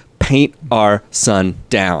we paint our son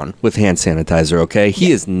down with hand sanitizer, okay?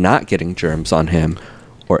 He is not getting germs on him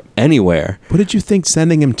or anywhere. What did you think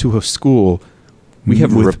sending him to a school? We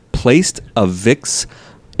have with replaced a Vicks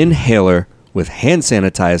inhaler with hand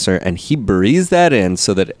sanitizer, and he breathes that in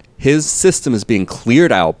so that his system is being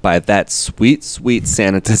cleared out by that sweet, sweet that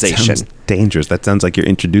sanitization. sounds dangerous. That sounds like you're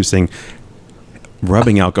introducing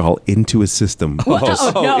rubbing alcohol into his system. No.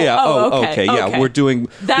 Okay. Yeah, okay. we're doing.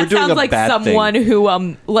 That we're doing sounds a like bad someone thing.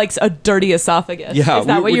 who likes a dirty esophagus. Yeah, is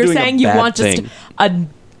that what we're you're doing a saying? You bad want just thing. a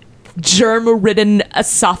germ-ridden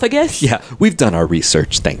esophagus? Yeah, we've done our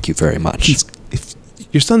research. Thank you very much. If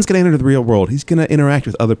your son's going to enter the real world, he's going to interact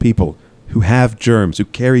with other people who have germs, who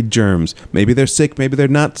carry germs. Maybe they're sick, maybe they're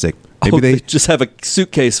not sick. Maybe they just have a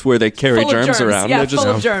suitcase where they carry Full of germs around. Yeah, They're just,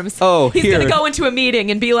 full of germs. Oh, he's here. gonna go into a meeting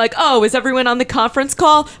and be like, "Oh, is everyone on the conference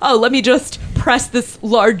call? Oh, let me just press this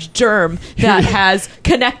large germ that has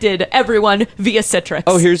connected everyone via Citrix."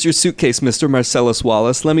 Oh, here's your suitcase, Mr. Marcellus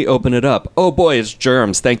Wallace. Let me open it up. Oh boy, it's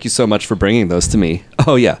germs. Thank you so much for bringing those to me.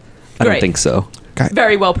 Oh yeah, I don't Great. think so.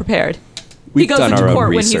 Very well prepared. We've he goes done into our own court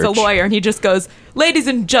when he's a research. lawyer and he just goes, "Ladies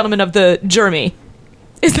and gentlemen of the germy."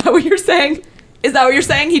 Is that what you're saying? Is that what you're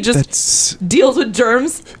saying? He just That's deals with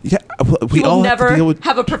germs? yeah. Well, we He will all have to never deal with.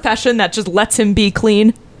 have a profession that just lets him be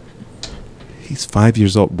clean? He's 5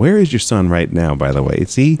 years old. Where is your son right now? By the way,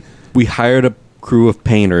 is he? We hired a crew of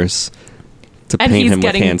painters to And paint he's him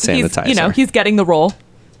getting, with hand sanitizer. he's getting the role.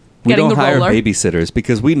 We getting don't the hire roller. babysitters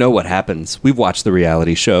because we know what happens. We've watched the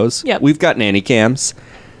reality shows. Yep. We've got nanny cams.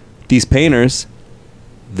 These painters,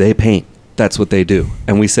 they paint. That's what they do.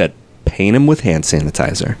 And we said, paint him with hand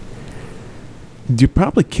sanitizer. You're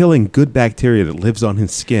probably killing good bacteria that lives on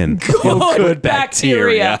his skin. Good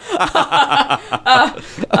bacteria.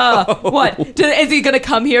 What? Is he going to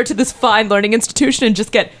come here to this fine learning institution and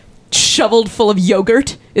just get shoveled full of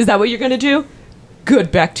yogurt? Is that what you're going to do?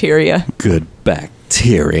 Good bacteria. Good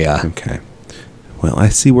bacteria. Okay. Well, I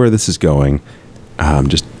see where this is going.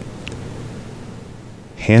 Just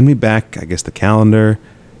hand me back, I guess, the calendar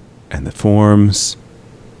and the forms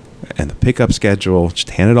and the pickup schedule.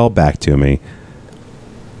 Just hand it all back to me.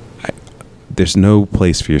 There's no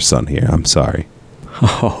place for your son here. I'm sorry.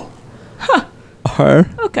 Oh. Our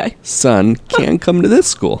Okay. son can't come to this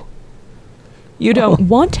school. You don't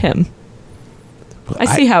want him. I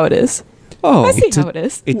see how it is. Oh. I see how it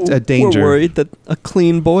is. It's a danger. We're worried that a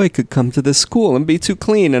clean boy could come to this school and be too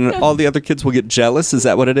clean and all the other kids will get jealous. Is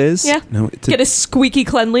that what it is? Yeah. No, it's a- Get a squeaky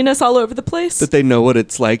cleanliness all over the place. That they know what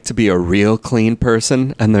it's like to be a real clean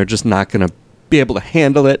person and they're just not going to be able to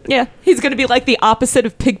handle it. Yeah, he's going to be like the opposite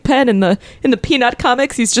of Pigpen in the Peanut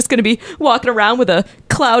comics. He's just going to be walking around with a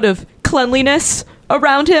cloud of cleanliness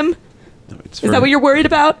around him. it's Is that what you're worried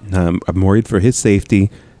about? I'm worried for his safety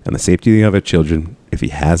and the safety of the other children. If he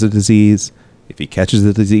has a disease, if he catches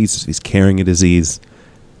the disease, if he's carrying a disease,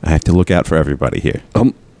 I have to look out for everybody here.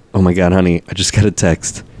 Oh my God, honey, I just got a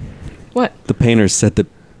text. What? The painters said that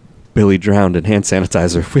Billy drowned in hand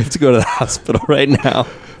sanitizer. We have to go to the hospital right now.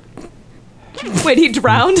 Wait, he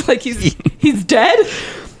drowned? Like he's dead?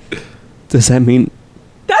 Does that mean...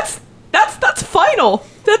 That's final.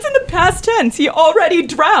 That's in the past tense. He already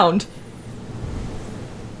drowned.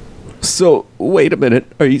 So, wait a minute.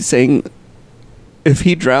 Are you saying if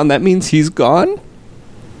he drowned, that means he's gone?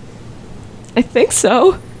 I think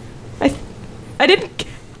so. I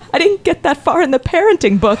didn't get that far in the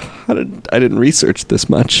parenting book. I didn't research this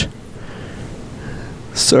much.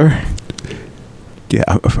 Sir? Yeah,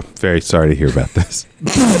 I'm very sorry to hear about this.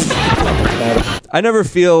 I never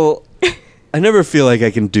feel like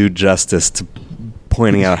I can do justice to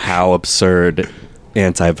pointing out how absurd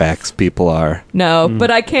anti-vax people are. No, but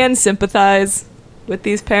I can sympathize with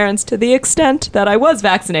these parents to the extent that I was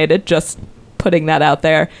vaccinated, just putting that out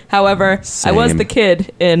there. However, I was Same. the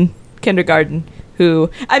kid in kindergarten who,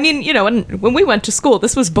 I mean, you know, when we went to school,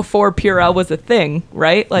 this was before Purell was a thing,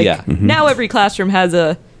 right? Like, Yeah. now every classroom has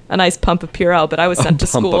a nice pump of Purell, but I was sent to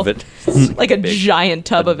pump school of it. like a giant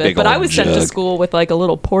tub of it. big But I old was sent to jug. school with like a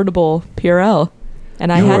little portable Purell,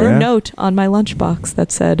 and I You had were? a note on my lunchbox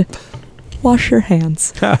that said, "Wash your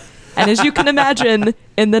hands." And as you can imagine,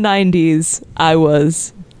 in the 90s, I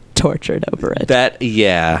was tortured over it.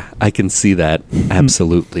 Yeah, I can see that.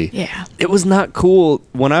 Absolutely. Yeah. It was not cool.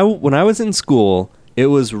 When I was in school, it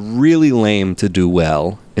was really lame to do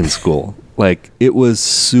well in school. Like, it was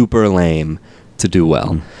super lame to do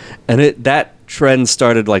well. And that trend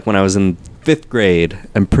started like when I was in 5th grade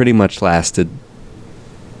and pretty much lasted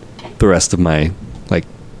the rest of my like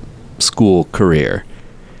school career.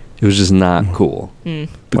 It was just not cool. The Well,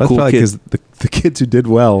 that's cool probably kids, because the kids who did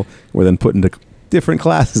well were then put into different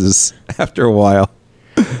classes after a while.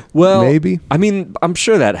 well, maybe. I mean, I'm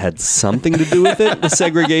sure that had something to do with it, the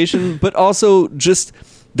segregation, but also just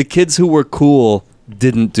the kids who were cool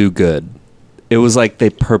didn't do good. It was like they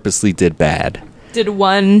purposely did bad.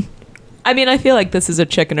 I mean, I feel like this is a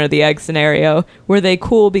chicken or the egg scenario. Were they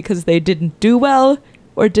cool because they didn't do well,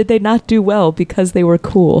 or did they not do well because they were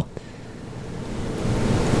cool?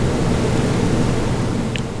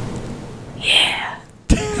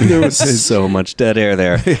 There was so much dead air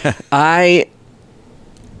there. I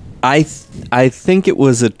think it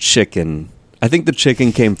was a chicken. I think the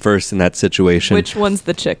chicken came first in that situation. Which one's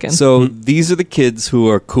the chicken? So these are the kids who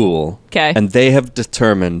are cool. 'Kay. And they have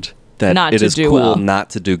determined that Not it to is do cool well. not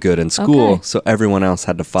to do good in school. Okay. So everyone else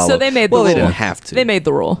had to follow. So they made the well, rule. they didn't have to. They made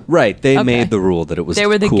the rule. Right. They Okay. made the rule that it was They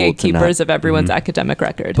were the cool gatekeepers to of everyone's academic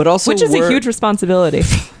record. But also which is a we're- huge responsibility.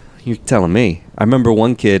 You're telling me. I remember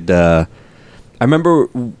one kid. I remember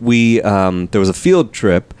there was a field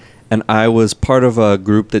trip, and I was part of a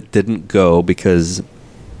group that didn't go because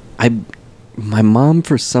my mom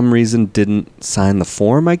for some reason didn't sign the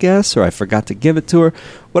form, I guess, or I forgot to give it to her.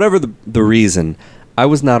 Whatever the reason, I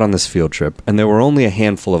was not on this field trip, and there were only a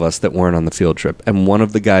handful of us that weren't on the field trip. And one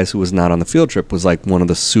of the guys who was not on the field trip was like one of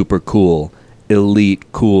the super cool, elite,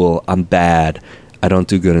 cool, I'm bad, I don't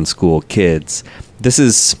do good in school kids. This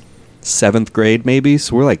is 7th grade maybe,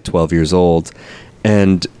 so we're like 12 years old.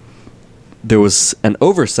 And there was an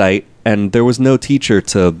oversight, and there was no teacher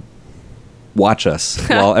to watch us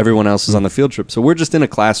while everyone else was on the field trip. So we're just in a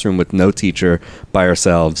classroom with no teacher, by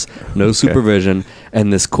ourselves, no supervision,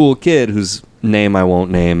 and this cool kid whose name I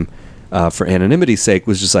won't name for anonymity's sake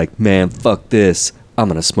was just like, man, fuck this. I'm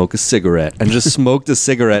going to smoke a cigarette. And just smoked a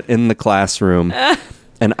cigarette in the classroom.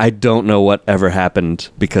 And I don't know what ever happened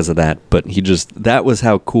because of that, but that was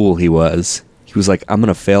how cool he was. He was like, I'm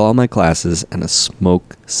going to fail all my classes and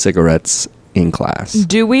smoke cigarettes in class.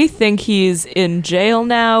 Do we think he's in jail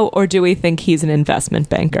now, or do we think he's an investment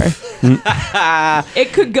banker?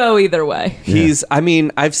 It could go either way.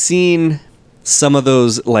 I've seen some of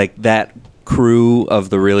those, like that crew of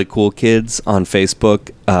the really cool kids on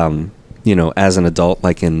Facebook, as an adult,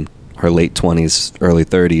 like in her late 20s, early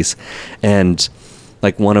 30s. And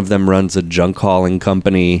like one of them runs a junk hauling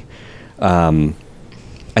company.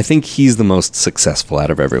 I think he's the most successful out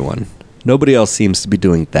of everyone. Nobody else seems to be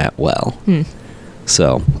doing that well.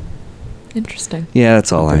 So, Interesting. yeah,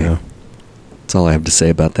 that's all Yeah. that's all I have to say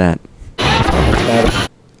about that.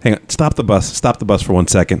 Hang on. Stop the bus. Stop the bus for 1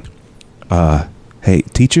 second. Hey,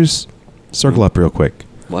 teachers, circle up real quick.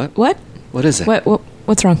 What? What? What is it?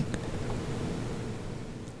 What's wrong?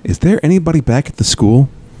 Is there anybody back at the school?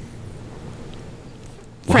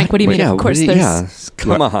 Frank, what do you mean? Yeah, Of course what do there's...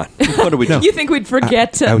 come on. What are we doing? You think we'd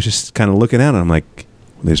forget to... I was just kind of looking at it. I'm like,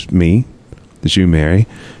 there's me, there's you, Mary,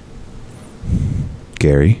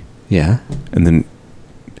 Gary, Yeah. and then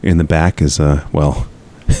in the back is,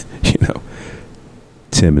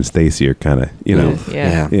 Tim and Stacy are kind of, you know,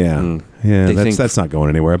 Yeah. yeah, Mm. yeah. They That's think- that's not going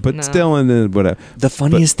anywhere. But No. still, and whatever. The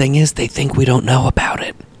funniest thing is they think we don't know about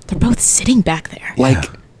it. They're both sitting back there. Like,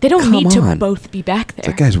 They don't Come need to on. both be back It's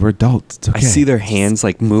there. like, guys, we're adults. It's okay. I see their hands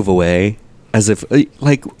like move away as if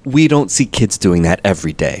like we don't see kids doing that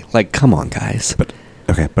every day. Like, come on, guys. But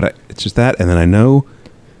okay, but it's just that, and then I know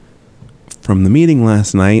from the meeting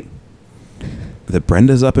last night that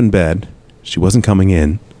Brenda's up in bed. She wasn't coming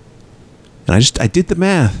in, and I did the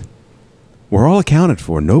math. We're all accounted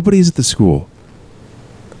for. Nobody's at the school.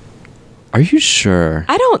 Are you sure?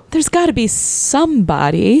 There's got to be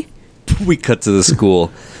somebody. We cut to the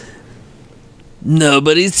school.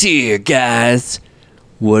 Nobody's here, guys.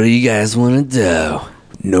 What do you guys want to do?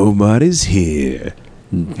 Nobody's here.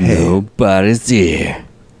 Hey. Nobody's here.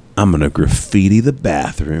 I'm gonna graffiti the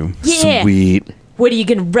bathroom. Yeah. Sweet. What are you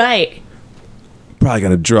going to write? Probably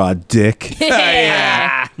gonna draw a dick.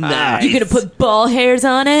 Yeah. Nice. You going to put ball hairs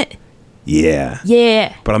on it? Yeah.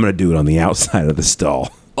 Yeah. But I'm gonna do it on the outside of the stall.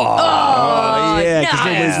 Oh, yeah, because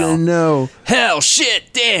nobody's gonna know. hell, shit,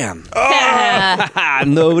 damn. Ah,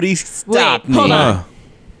 Nobody stopped me. hold on. Uh,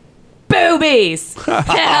 boobies.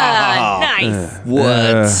 Nice.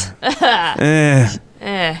 What?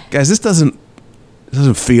 Guys, this doesn't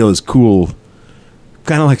feel as cool.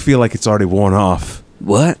 Kind of like feel like it's already worn off.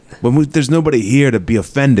 What? When there's nobody here to be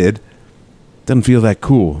offended, doesn't feel that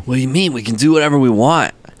cool. What do you mean? We can do whatever we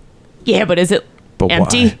want. Yeah, but is it But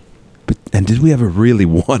empty? why? And did we ever really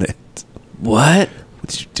want it? What?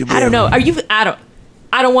 Did we I don't know. ever- Are you? I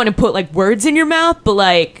don't want to put like words in your mouth, but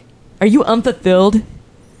like, are you unfulfilled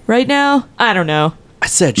right now? I don't know. I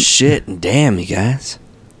said shit and damn, you guys.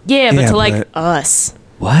 Yeah, but Yeah, to like but- us.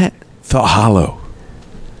 What? Felt hollow.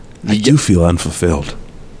 I do feel unfulfilled.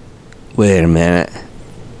 Wait a minute.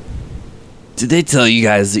 Did they tell you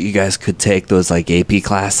guys that you guys could take those like AP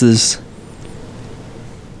classes?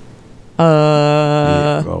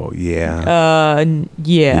 Oh yeah.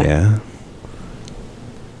 Yeah. Yeah.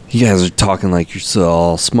 You guys are talking like you're so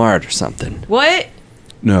all smart or something. What?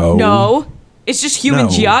 No. No. It's just human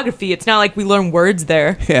No. geography. It's not like we learn words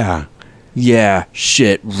there. Yeah. Yeah,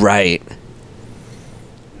 shit, right.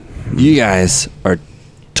 You guys are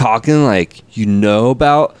talking like you know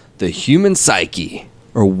about the human psyche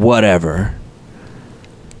or whatever.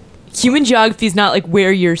 Human geography is not like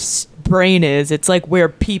where your brain is. It's like where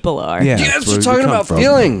people are. Yeah. You that's guys where are we talking come about from.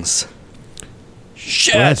 feelings.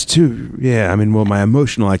 Shit. Well, that's too. Yeah. I mean, well, my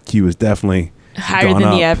emotional IQ is definitely Higher gone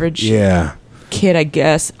than the up. average Yeah. kid, I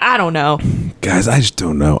guess. I don't know. Guys, I just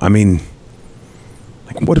don't know. I mean,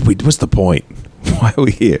 like, what's the point? Why are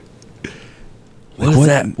we here? What is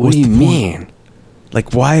that? What what's do you the point? mean?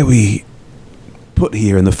 Like, why are we put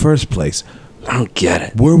here in the first place? I don't get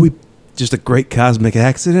it. Were we just a great cosmic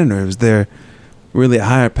accident, or was there really a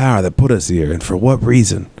higher power that put us here, and for what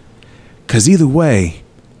reason? Because either way,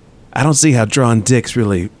 I don't see how drawing dicks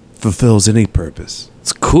really fulfills any purpose.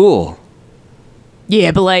 It's cool.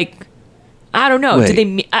 Yeah, but like, I don't know. Wait. Do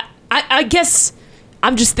they? I guess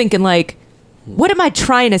I'm just thinking like, what am I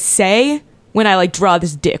trying to say when I like draw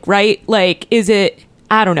this dick? Right? Like, is it?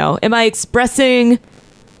 I don't know. Am I expressing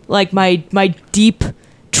like my deep,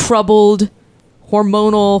 troubled,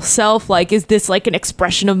 hormonal self? Like, is this like an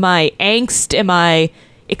expression of my angst? Am I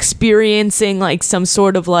experiencing like some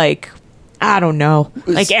sort of like, I don't know,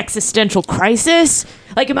 like existential crisis?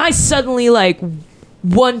 Like, am I suddenly like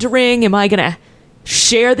wondering, am I gonna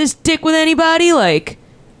share this dick with anybody like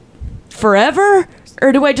forever?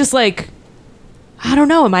 Or do I just like, I don't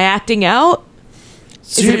know, am I acting out?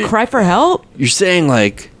 Is it a cry for help? You're saying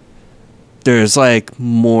like there's like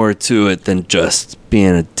more to it than just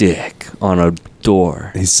being a dick on a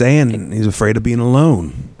door. He's saying he's afraid of being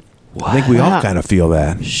alone. I think we all Wow. kind of feel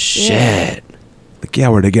that. Shit. Like, yeah,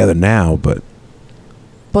 we're together now, but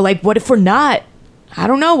But like, what if we're not? I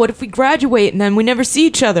don't know. What if we graduate and then we never see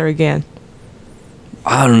each other again?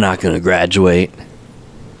 I'm not gonna graduate.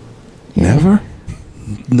 never?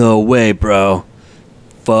 No way, bro.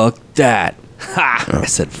 Fuck that. Ha! I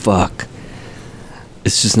said fuck.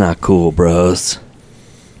 It's just not cool, bros.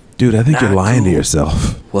 Dude, I think you're Not lying to cool.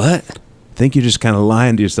 yourself. What? I think you're just kind of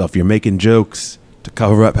lying to yourself. You're making jokes to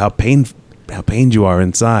cover up how pained you are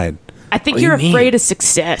inside. I think What do you're you mean? afraid of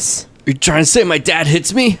success. You're trying to say my dad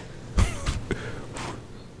hits me?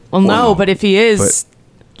 Well, no, Wow. but if he is,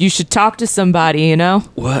 you should talk to somebody, you know?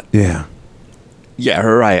 What? Yeah. Yeah,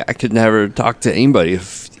 you're right. I could never talk to anybody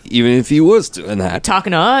even if he was doing that.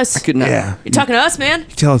 Talking to us. I could not. Yeah. You're talking to us, man.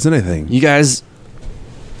 You tell us anything. You guys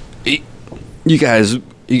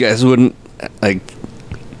wouldn't like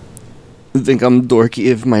think I'm dorky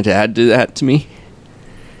if my dad did that to me?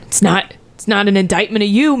 It's not It's not an indictment of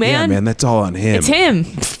you, Yeah, man. man, that's all on him. It's him.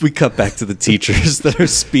 We cut back to the teachers that are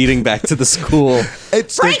speeding back to the school.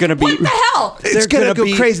 Frank, gonna be- what the hell? It's They're gonna gonna go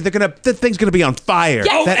be- crazy. The thing's gonna be on fire.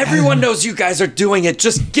 Yeah. Oh, everyone knows you guys are doing it.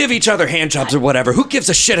 Just give each other hand jobs or whatever. Who gives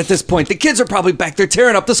a shit at this point? The kids are probably back there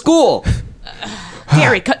tearing up the school.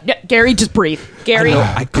 Gary, just breathe. Gary,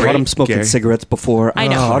 I caught them smoking Gary. cigarettes before. I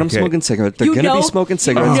know. Caught them Okay. smoking cigarettes. They're you going to know, be smoking you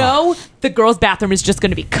cigarettes. know the girls' bathroom is just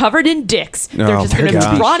going to be covered in dicks. They're Oh, just going to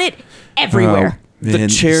gosh. be drawn it everywhere. The Man,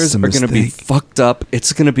 chairs it's are a going to be mistake. fucked up.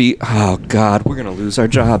 It's going to be, oh, God, we're going to lose our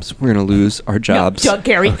jobs. We're going to lose our No, jobs.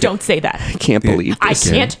 Gary, don't say that. I can't believe I this.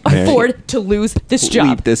 can't Gary. afford to lose this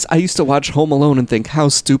Believe job. this. I used to watch Home Alone and think, how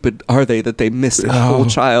stupid are they that they missed a whole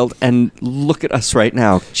child? And look at us right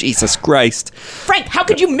now. Jesus Christ. Frank, how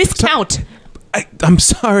could you miscount? I'm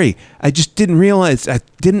sorry. I just didn't realize. I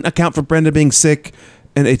didn't account for Brenda being sick,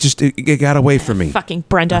 and it got away from me. Fucking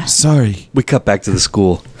Brenda. Sorry. We cut back to the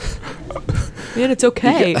school. Man, it's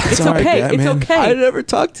okay. It's Sorry, okay. Dad, It's man. okay. I never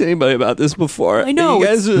talked to anybody about this before. I know, You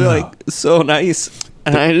guys it's- are like so nice,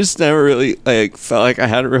 and I just never really like felt like I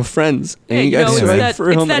had real friends. And Hey, you guys it's are like that, for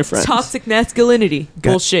real it's my that friends. toxic masculinity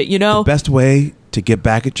bullshit, you know? The best way to get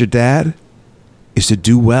back at your dad is to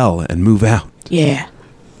do well and move out. Yeah.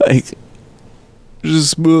 Like,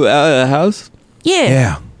 just move out of the house. Yeah.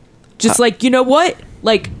 Yeah. Just like, you know what?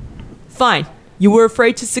 Like, fine. You were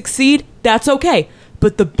afraid to succeed. That's okay.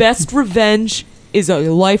 But the best revenge is a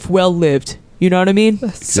life well lived. You know what I mean?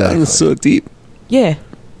 Sounds so deep. Yeah.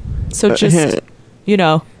 So just, you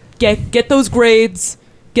know, get those grades,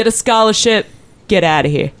 get a scholarship, get out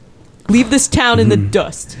of here. Leave this town in the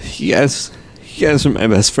dust. You guys are my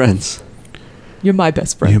best friends. You're my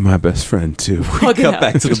best friend. You're my best friend too. Hug it Cut out.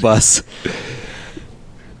 back to the bus.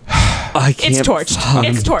 I can't. It's torched.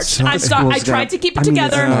 It's torched. I'm sorry. I tried to keep it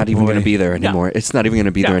together. It's not even boy. going to be there anymore. It's not even going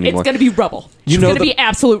to be there anymore. It's going to be rubble. You It's know going to the- be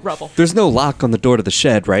absolute rubble. There's no lock on the door to the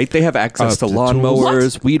shed, right? They have access to to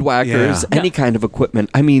lawnmowers, What? weed whackers, Yeah. any kind of equipment.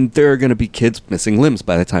 I mean, there are going to be kids missing limbs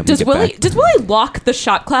by the time Does we get Willie back. does Willie lock the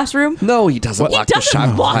shot classroom? No, he doesn't He lock the doesn't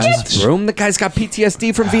shot lock it? classroom. The guy's got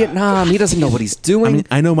PTSD from Vietnam. He doesn't know what he's doing. I mean,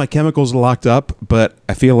 I know my chemicals are locked up, but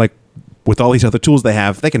I feel like with all these other tools they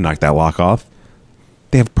have, they can knock that lock off.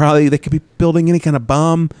 They could be building any kind of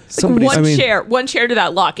bomb. Somebody's- One chair to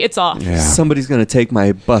that lock. It's off. Yeah. Somebody's going to take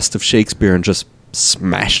my bust of Shakespeare and just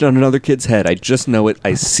smash it on another kid's head. I just know it.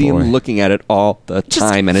 I see boy. him looking at it all the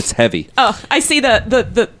time, and it's heavy. Oh, I see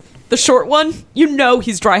the short one. You know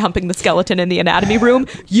he's dry humping the skeleton in the anatomy room.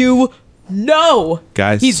 You know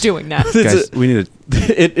Guys. he's doing that. Guys, we need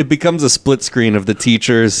to. It becomes a split screen of the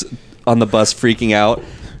teachers on the bus freaking out,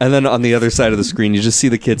 and then on the other side of the screen, you just see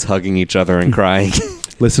the kids hugging each other and crying.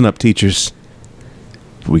 Listen up, teachers.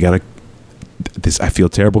 We gotta. I feel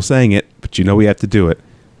terrible saying it, but you know we have to do it.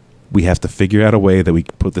 We have to figure out a way that we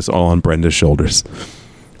can put this all on Brenda's shoulders.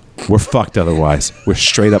 We're fucked otherwise. We're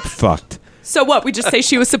straight up fucked. So what? We just say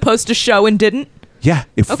she was supposed to show and didn't? Yeah.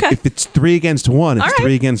 If it's 3 against 1, it's All right.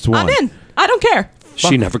 3 against 1. I'm in. I don't care.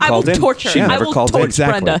 She never I called will in. torture. She I never will called torch in.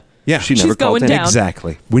 Exactly. Brenda. Yeah. She She's never called going in. down.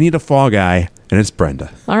 Exactly. We need a fall guy, and it's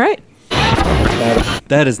Brenda. All right.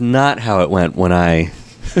 That is not how it went when I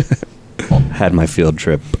had my field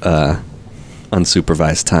trip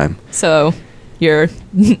unsupervised time. So your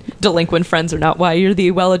delinquent friends are not why you're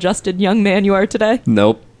the well-adjusted young man you are today?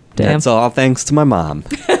 Nope. Damn. That's all thanks to my mom.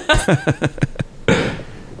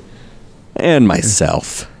 And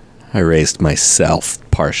myself. I raised myself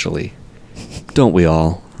partially. Don't we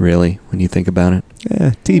all, really, when you think about it?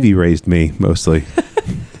 Yeah, TV raised me mostly.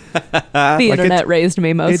 The internet raised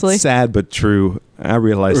me mostly. It's sad but true. I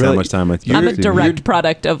realize how Really? much time I I'm a TV. direct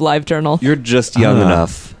product of LiveJournal. You're just young Ah.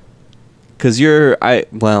 enough. Because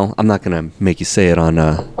I'm not going to make you say it on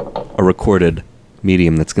a recorded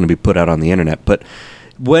medium that's going to be put out on the internet, but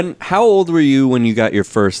how old were you when you got your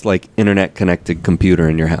first, like, internet-connected computer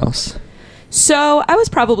in your house? So I was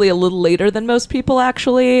probably a little later than most people,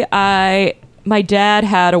 actually. My dad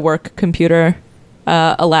had a work computer,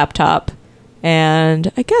 a laptop,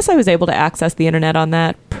 and I guess I was able to access the internet on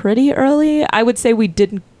that pretty early. I would say we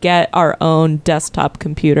didn't get our own desktop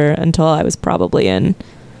computer until I was probably in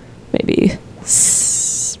maybe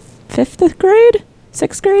 5th grade,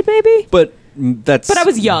 6th grade, maybe. But I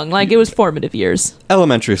was young, like it was formative years.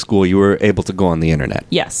 Elementary school, you were able to go on the internet.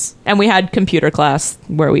 Yes, and we had computer class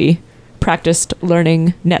where we practiced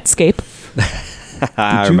learning Netscape.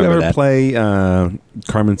 I Did you remember ever that. play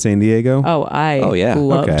Carmen Sandiego? Oh, yeah.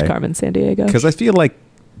 loved Okay. Carmen Sandiego. Because I feel like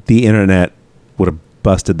the internet would have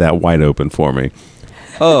busted that wide open for me.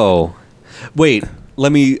 Oh, wait.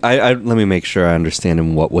 Let me make sure I understand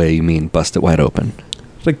in what way you mean bust it wide open.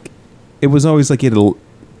 Like, it was always like you had to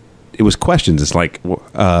it was questions. It's like,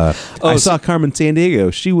 I saw Carmen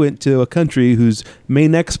Sandiego. She went to a country whose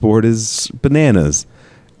main export is bananas.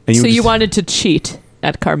 And So were you just- wanted to cheat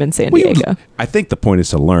at Carmen San Well, you- Diego. I think the point is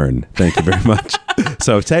to learn. Thank you very much.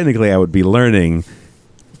 So technically, I would be learning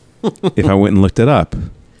if I went and looked it up.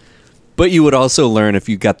 But you would also learn if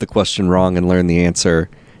you got the question wrong and learned the answer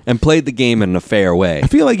and played the game in a fair way. I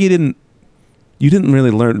feel like you didn't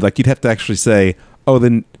really learn. Like you'd have to actually say, "Oh,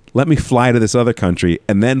 then let me fly to this other country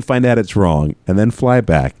and then find out it's wrong and then fly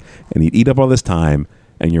back." And you'd eat up all this time,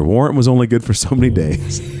 and your warrant was only good for so many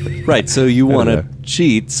days. Right, so you want know. to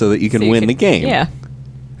cheat so that you can So you win can- the game. Yeah.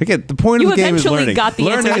 Again, the point You of the game is eventually learning. got the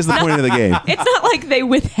learning answer. is the point of the game. It's not like they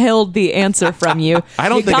withheld the answer from you. I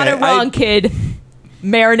don't you think got I- it wrong, kid.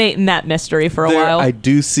 Marinate in that mystery for a while. I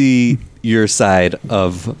do see your side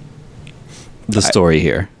of the story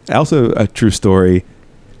here. Also, a true story.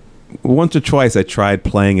 Once or twice, I tried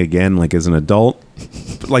playing again, like as an adult.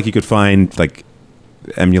 Like you could find like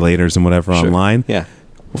emulators and whatever Sure. online. Yeah.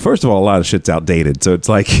 Well, first of all, a lot of shit's outdated, so it's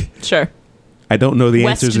like Sure. I don't know the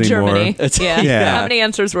West answers anymore. Germany. Yeah. Yeah. How many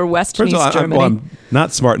answers were West First and of all, East Germany? I'm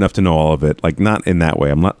not smart enough to know all of it. Like not in that way.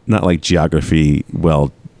 I'm not like geography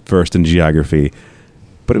well versed in geography.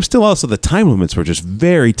 But it was still also the time limits were just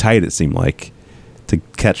very tight. It seemed like to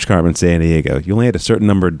catch Carmen Sandiego, you only had a certain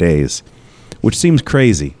number of days, which seems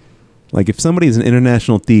crazy. Like if somebody's an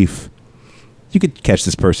international thief, you could catch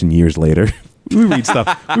this person years later. We read stuff.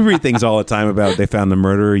 We read things all the time about they found the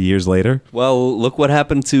murderer years later. Well, look what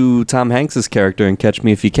happened to Tom Hanks's character in Catch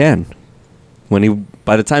Me If You Can.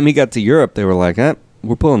 By the time he got to Europe, they were like,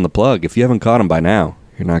 we're pulling the plug. If you haven't caught him by now,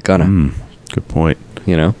 you're not gonna. Good point.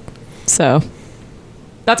 You know? So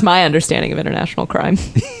that's my understanding of international crime.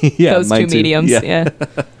 Yeah, Those mine two too. mediums. Yeah.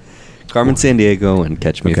 Carmen Sandiego and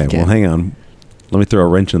Catch Me Okay, If You well, Can. hang on. Let me throw a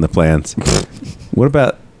wrench in the plans. What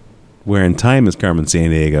about where in time is Carmen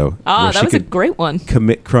Sandiego? Ah, where that she was a could great one.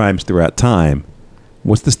 commit crimes throughout time.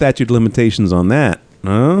 What's the statute of limitations on that?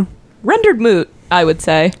 Huh? Rendered moot, I would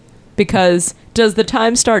say, because does the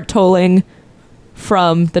time start tolling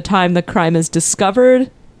from the time the crime is discovered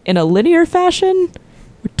in a linear fashion?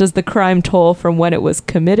 Or does the crime toll from when it was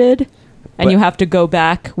committed? And But- you have to go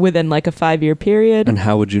back within like a 5-year period? And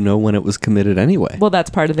how would you know when it was committed anyway? Well, that's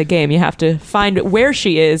part of the game. You have to find where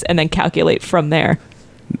she is and then calculate from there.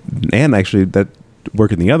 And actually, that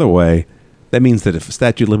working the other way, that means that if a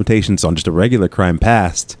statute of limitations on just a regular crime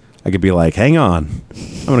passed, I could be like, hang on,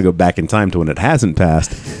 I'm going to go back in time to when it hasn't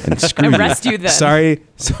passed and screw Arrest you then.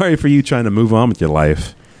 Sorry for you trying to move on with your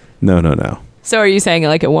life. No. So are you saying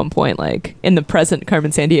like at one point, like in the present,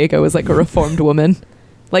 Carmen Sandiego was like a reformed woman?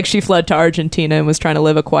 Like she fled to Argentina and was trying to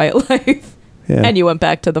live a quiet life? Yeah. And you went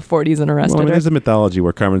back to the 40s and arrested Well, I mean, her? there's a mythology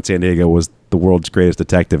where Carmen Sandiego was the world's greatest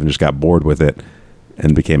detective and just got bored with it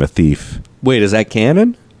and became a thief. Wait, is that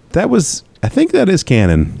canon? I think that is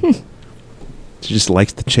canon. She just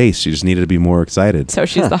likes the chase. She just needed to be more excited. So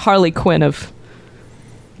she's Huh. the Harley Quinn of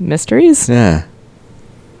mysteries? Yeah.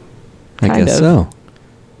 I Kind guess of. so.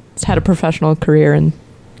 She's had a professional career and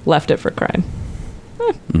left it for crime.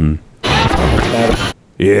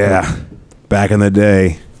 Yeah, back in the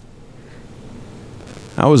day,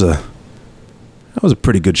 I was a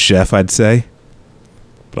pretty good chef, I'd say.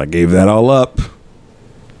 But I gave that all up.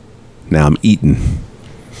 Now I'm eating.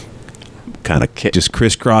 Kind of just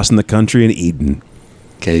crisscrossing the country and eating.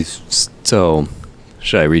 Okay, so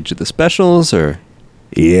should I read you the specials or?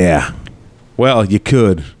 Yeah. Well, you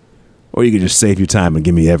could. Or you could just save your time and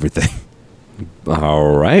give me everything.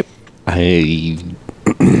 All right. I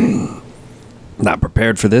not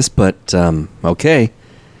prepared for this, but okay.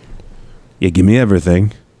 Yeah, give me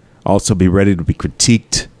everything. Also be ready to be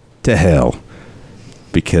critiqued to hell.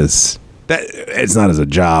 Because that it's not as a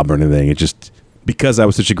job or anything. It's just because I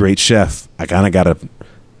was such a great chef, I kind of got a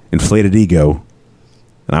inflated ego.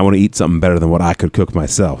 And I want to eat something better than what I could cook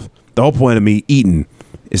myself. The whole point of me eating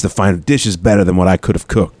is to find dishes better than what I could have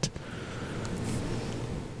cooked.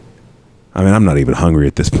 I mean, I'm not even hungry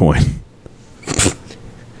at this point.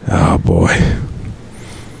 Oh, boy.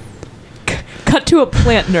 Cut to a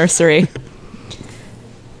plant nursery.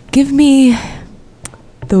 Give me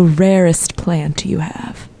the rarest plant you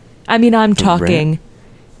have. I mean, I'm talking.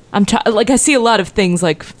 Like I see a lot of things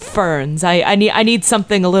like ferns. I need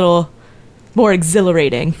something a little more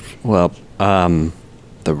exhilarating. Well, the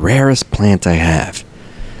rarest plant I have.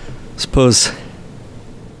 Suppose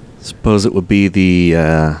it would be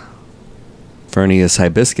the Ferneus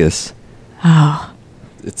hibiscus. Oh,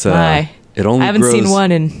 It's my. it only I haven't grows, seen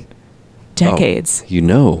one in decades. Oh, you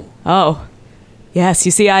know. Oh, yes.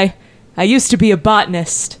 You see, I used to be a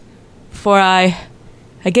botanist before I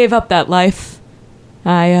gave up that life.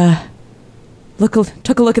 I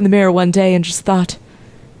took a look in the mirror one day and just thought,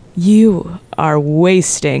 you are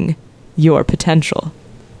wasting your potential.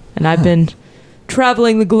 And I've been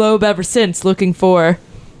traveling the globe ever since looking for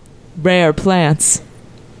rare plants.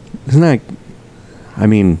 Isn't that... I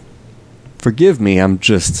mean, forgive me, I'm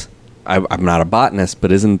not a botanist,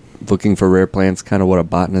 but isn't looking for rare plants kind of what a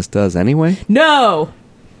botanist does anyway? No!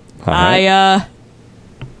 All right. I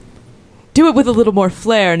do it with a little more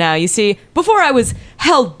flair now. You see, before I was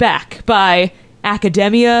held back by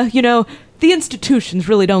academia, the institutions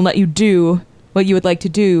really don't let you do what you would like to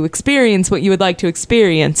do, experience what you would like to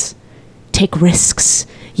experience, take risks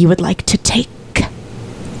you would like to take.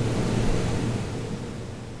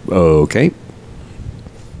 Okay.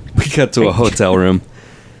 We got to a hotel room.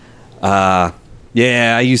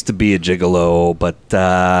 Yeah, I used to be a gigolo, but,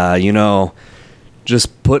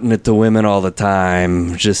 just putting it to women all the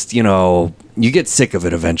time, just, you get sick of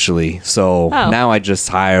it eventually. So now I just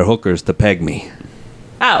hire hookers to peg me.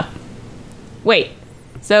 Oh. Wait.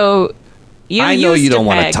 So, I know you don't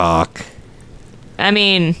want to talk. I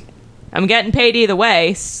mean, I'm getting paid either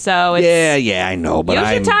way, so it's... Yeah, I know, but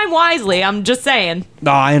use your time wisely, I'm just saying.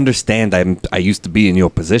 No, I understand. I used to be in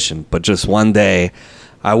your position, but just one day,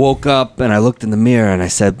 I woke up and I looked in the mirror and I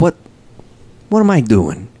said, what am I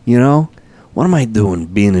doing, What am I doing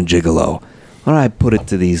being a gigolo? Why don't I put it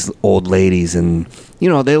to these old ladies and,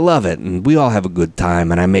 they love it and we all have a good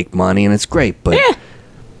time and I make money and it's great, but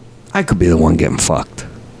I could be the one getting fucked.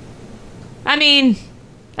 I mean,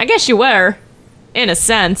 I guess you were, in a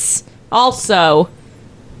sense, also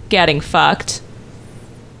getting fucked.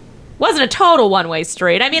 Wasn't a total one-way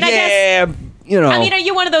street. I mean, I guess... I mean, are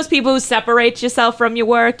you one of those people who separates yourself from your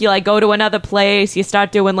work? You, go to another place, you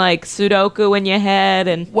start doing, Sudoku in your head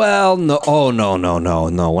and... Well, no. Oh,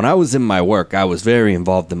 no. When I was in my work, I was very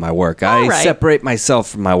involved in my work. All I right. separate myself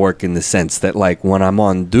from my work in the sense that, when I'm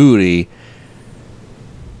on duty,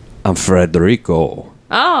 I'm Federico.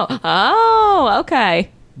 Oh,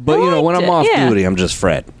 okay. But, I when liked I'm it, off yeah. duty, I'm just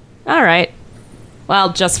Fred. All right.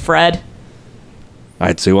 Well, just Fred. All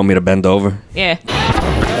right, so you want me to bend over? Yeah.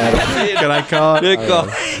 Can I call it?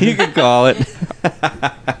 You can call it.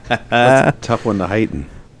 That's a tough one to heighten.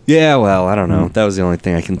 Yeah, well, I don't know. That was the only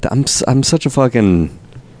thing I can... I'm such a fucking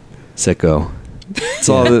sicko. It's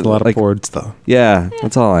all a lot of words, though. Yeah,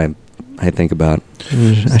 that's all I think about.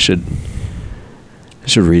 I should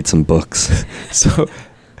read some books. So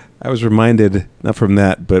I was reminded, not from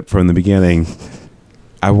that, but from the beginning,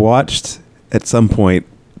 I watched at some point,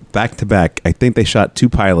 back to back, I think they shot 2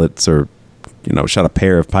 pilots or, shot a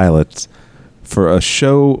pair of pilots for a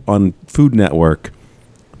show on Food Network.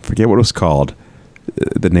 Forget what it was called,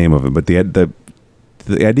 the name of it. But the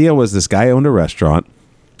idea was this guy owned a restaurant,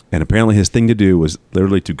 and apparently his thing to do was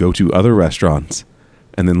literally to go to other restaurants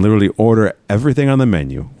and then literally order everything on the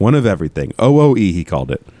menu. One of everything. OOE, he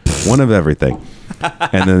called it. One of everything.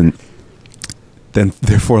 And then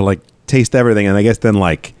therefore, taste everything. And I guess then,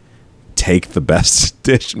 take the best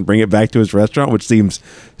dish and bring it back to his restaurant, which seems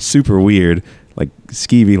super weird.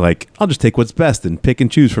 Skeevy, I'll just take what's best and pick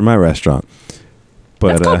and choose for my restaurant.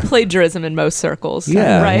 But That's called plagiarism in most circles.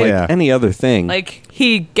 Yeah, right? Yeah. any other thing.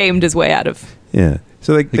 He gamed his way out of yeah.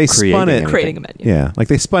 So they spun it. creating a menu. Yeah.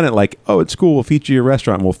 They spun it it's cool. We'll feature your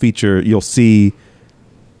restaurant. You'll see,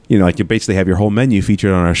 you basically have your whole menu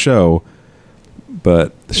featured on our show.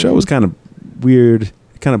 But the show was kind of weird,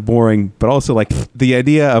 kind of boring, but also the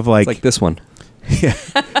idea of it's like this one. yeah.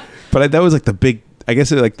 But that was the big, I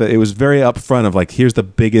guess it was very upfront of here's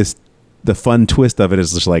the fun twist of it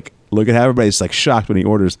is just look at how everybody's shocked when he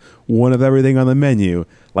orders one of everything on the menu.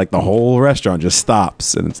 The whole restaurant just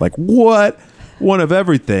stops and it's what? One of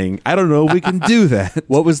everything? I don't know if we can do that.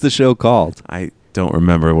 What was the show called? I don't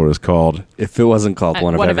remember what it was called. If it wasn't called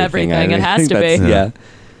One of Everything, it has to be. Yeah.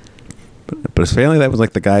 But apparently that was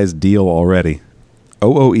the guy's deal already.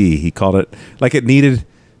 OOE, he called it. It needed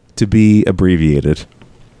to be abbreviated.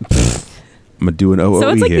 I'm doing OOE So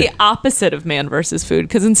it's here. the opposite of Man vs. Food,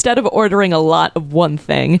 because instead of ordering a lot of one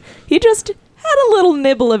thing, he just had a little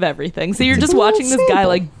nibble of everything. So you're just watching this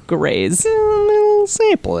guy graze. A little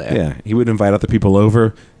sample there. Yeah, he would invite other people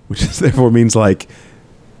over, which therefore means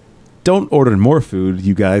don't order more food,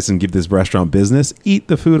 you guys, and give this restaurant business. Eat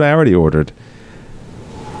the food I already ordered.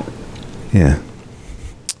 Yeah.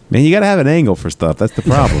 Man, you got to have an angle for stuff. That's the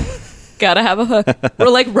problem. Gotta have a hook.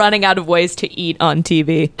 We're running out of ways to eat on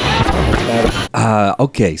TV.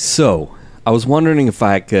 Okay, so I was wondering if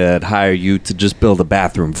I could hire you to just build a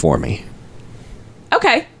bathroom for me.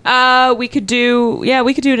 Okay. We could do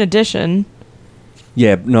an addition.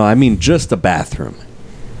 Yeah, no, I mean just a bathroom.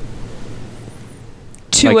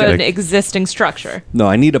 to Like an a- existing structure. No,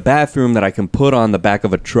 I need a bathroom that I can put on the back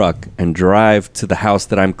of a truck and drive to the house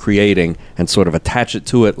that I'm creating and sort of attach it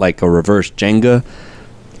to it like a reverse Jenga.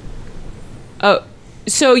 Oh,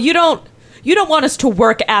 so you don't want us to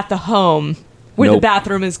work at the home where the Nope.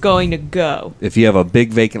 bathroom is going to go. If you have a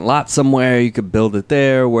big vacant lot somewhere, you could build it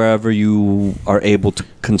there, wherever you are able to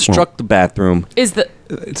construct the bathroom. Is the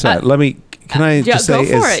Can I yeah, just go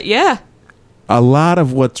say, for it. Yeah. a lot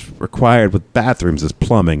of what's required with bathrooms is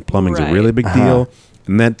plumbing. Plumbing's Right. a really big deal,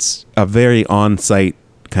 and that's a very on-site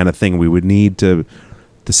kind of thing. We would need to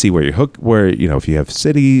see where you hook, if you have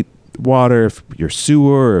city water, if your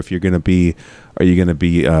sewer, or if you're going to be, are you going to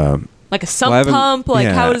be, Like a sump Well, I haven't- pump. Like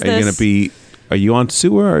how is are you going this? to be? Are you on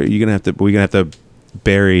sewer? Or are you going to have to? We're going to have to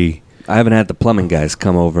bury. I haven't had the plumbing guys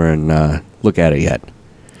come over and look at it yet.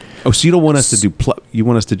 Oh, so you don't want us to do? You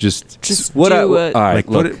want us to just What do I, all a- right, like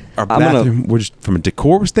look, put it, our I'm gonna- bathroom? We're just from a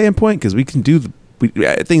decor standpoint because we can do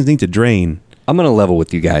things need to drain. I'm going to level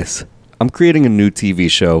with you guys. I'm creating a new TV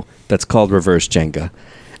show that's called Reverse Jenga.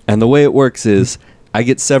 And the way it works is I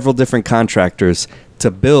get several different contractors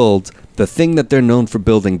to build the thing that they're known for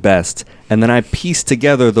building best. And then I piece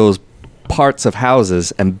together those parts of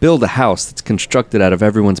houses and build a house that's constructed out of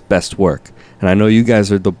everyone's best work. And I know you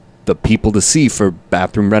guys are the people to see for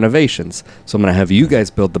bathroom renovations. So I'm going to have you guys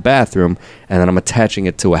build the bathroom, and then I'm attaching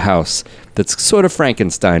it to a house that's sort of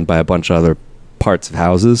Frankenstein by a bunch of other parts of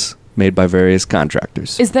houses made by various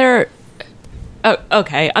contractors. Is there? Oh,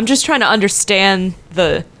 okay. I'm just trying to understand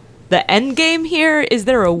the end game here. Is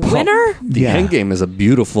there a winner? The Yeah. end game is a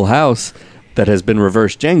beautiful house that has been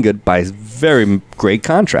reverse Jenga'd by very great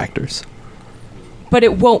contractors. But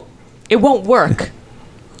it won't work.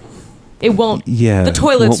 It won't. Yeah. The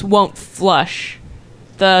toilets won't flush.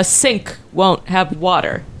 The sink won't have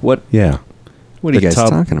water. What Yeah. What are you The guys tub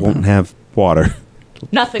talking about? Won't have water.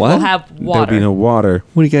 Nothing What? will have water. There'll be no water.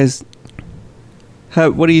 What do you guys?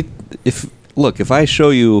 What do you? If I show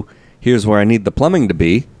you, here's where I need the plumbing to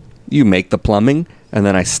be. You make the plumbing, and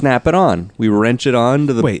then I snap it on. We wrench it on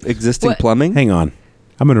to the Wait. existing What? plumbing. Hang on.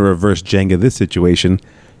 I'm going to reverse Jenga this situation.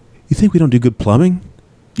 You think we don't do good plumbing?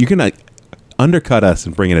 You're going to undercut us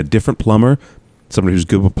and bring in a different plumber, somebody who's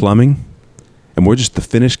good with plumbing, and we're just the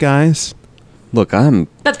finish guys? Look, I'm.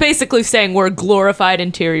 That's basically saying we're glorified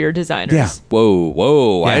interior designers. Yeah.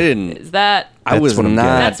 Whoa! I Yeah. didn't. Is that? I was what I'm not.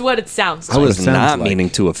 getting at. That's what it sounds I like. was sounds not like. meaning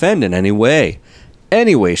to offend in any way.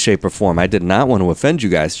 Shape, or form. I did not want to offend you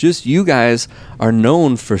guys. Just you guys are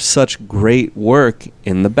known for such great work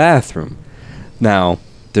in the bathroom. Now,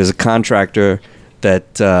 there's a contractor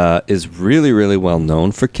that is really, really well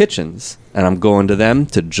known for kitchens. And I'm going to them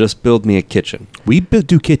to just build me a kitchen. We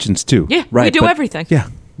do kitchens too. Yeah, we Right, do but- everything. Yeah.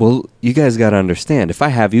 Well, you guys got to understand, if I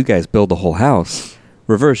have you guys build a whole house,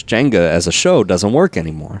 Reverse Jenga as a show doesn't work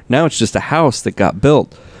anymore. Now it's just a house that got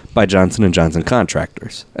built by Johnson & Johnson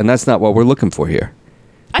contractors. And that's not what we're looking for here.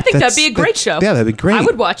 I think That's- that'd be a great show. yeah, that'd be great. I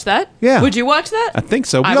would watch that. Yeah. Would you watch that? I think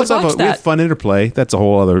so. We I also would have watch we have that. fun interplay. That's a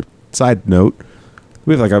whole other side note.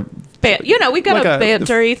 We have like a We've got like a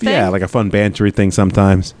bantery thing. Yeah, like a fun bantery thing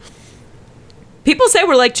sometimes. People say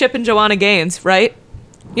we're like Chip and Joanna Gaines, right?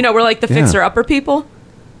 You know, we're like the Yeah. fixer-upper people.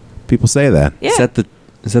 People say that. Yeah. Is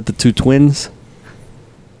that the two twins?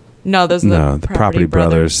 No, those are No, the the Property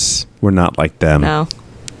Brothers. We're not like them. No.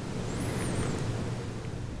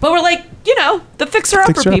 But we're like, the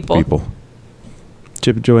fixer-upper Fixer-upper people.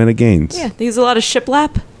 Chip and Joanna Gaines. Yeah, they use a lot of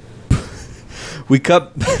shiplap. We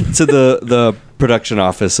cut to the production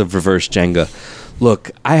office of Reverse Jenga.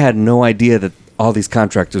 Look, I had no idea that all these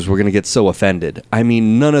contractors were going to get so offended. I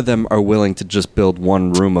mean, none of them are willing to just build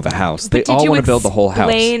one room of a house. They all want to build the whole house.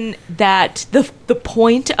 Explain that the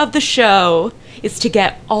point of the show is to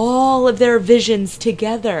get all of their visions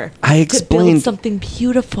together. I to explained- build something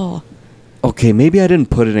beautiful. Okay, maybe I didn't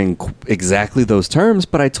put it in exactly those terms,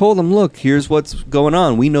 but I told them, look, here's what's going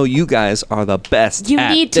on. We know you guys are the best You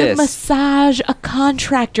at need this. to massage a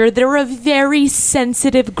contractor. They're a very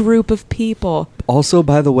sensitive group of people. Also,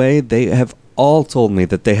 by the way, they have all told me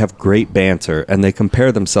that they have great banter and they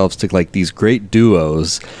compare themselves to like these great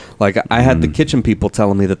duos. Like I had the kitchen people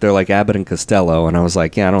telling me that they're like Abbott and Costello, and I was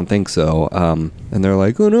like, yeah, I don't think so. And they're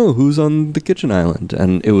like, oh no, who's on the kitchen island?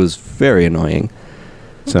 And it was very annoying.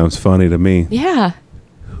 Sounds funny to me. Yeah.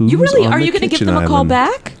 Who's You really on are the you going to give kitchen them a call island?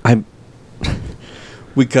 back?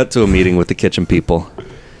 We cut to a meeting with the kitchen people.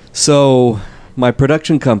 So my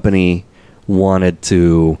production company wanted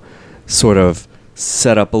to sort of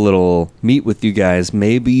set up a little meet with you guys.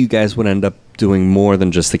 Maybe you guys would end up doing more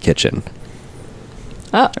than just the kitchen.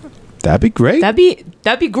 Oh, That'd be great.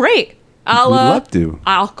 that'd be great. I'll We'd love to.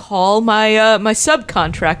 I'll call my my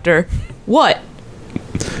subcontractor. What?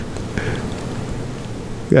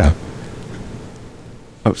 Yeah.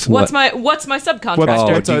 Oh, so What's my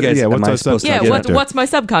subcontractor? What's do you guys- what's am I our supposed to yeah, subcontractor? what's my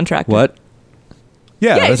subcontractor? What?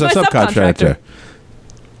 Yeah, Yeah, that's he's our my subcontractor. subcontractor.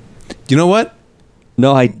 You know what?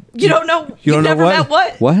 No, I. You don't know. You don't know never what? met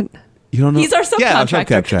what? What? You don't know. He's our Yeah, our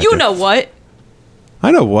subcontractor. You know what?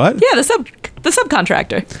 I know what. Yeah, the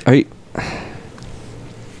subcontractor. Are you?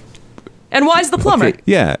 And why's the plumber? Okay.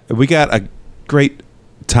 Yeah, we got a great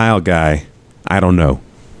tile guy. I don't know.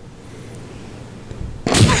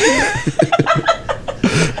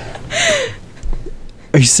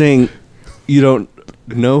 Are you saying you don't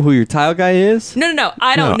know who your tile guy is? No.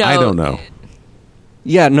 I don't know. I don't know.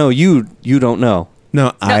 Yeah, no, you don't know. No,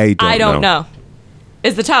 No, I don't know.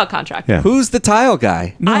 Is the tile contractor? Yeah. Who's the tile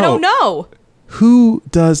guy? No. I don't know. Who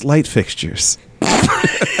does light fixtures?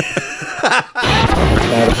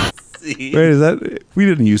 Wait, is that? We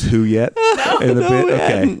didn't use who yet. In the bit?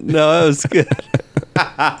 Okay. No, that was good.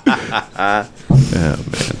 Oh man.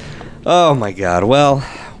 Oh my god. Well,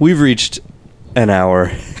 we've reached an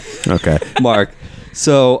hour Okay. mark.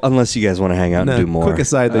 So unless you guys want to hang out No, and do more. quick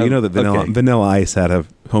aside, though, you know that okay. Vanilla Ice had a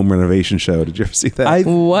home renovation show. Did you ever see that? I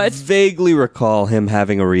What? vaguely recall him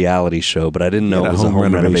having a reality show, but I didn't know He it had was a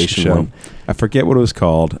home renovation one. I forget what it was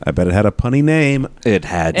called. I bet it had a punny name. It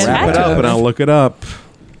had It to. had Wrap it to up, have. and I'll look it up.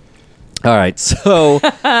 All right. So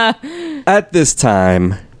at this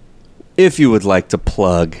time, if you would like to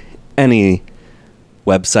plug any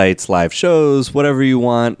websites, live shows, whatever you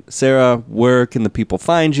want, Sarah, where can the people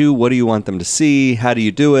find you? What do you want them to see? How do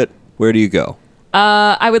you do it? Where do you go?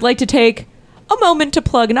 I would like to take a moment to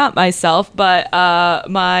plug not myself, but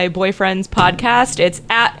my boyfriend's podcast. It's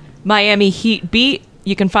at Miami Heat Beat.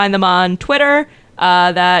 You can find them on Twitter.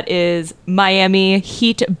 That is Miami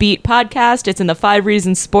Heat Beat Podcast. It's in the 5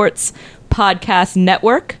 Reasons Sports Podcast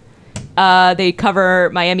Network. They cover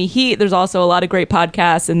Miami Heat. There's also a lot of great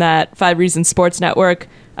podcasts in that 5 Reasons Sports Network.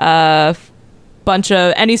 Bunch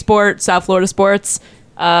of any sport, South Florida sports.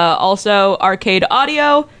 Also Arcade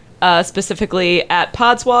Audio, specifically at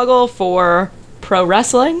Podswoggle for pro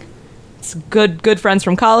wrestling. It's good friends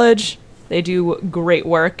from college. They do great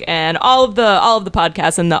work, and all of the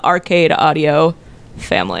podcasts in the Arcade Audio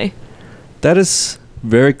family. That is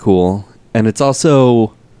very cool. And it's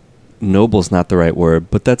also, noble's not the right word,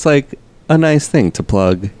 but that's like a nice thing to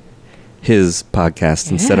plug his podcast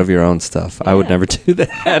instead of your own stuff. I would never do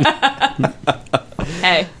that.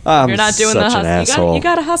 Hey, I'm you're not doing the such an hustle. asshole. You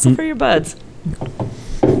gotta hustle for your buds.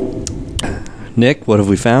 Nick, what have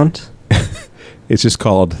we found? It's just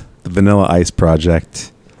called the Vanilla Ice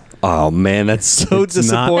Project. Oh man, that's so It's not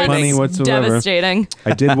disappointing. funny That's whatsoever. devastating.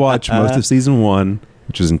 I did watch most of season 1,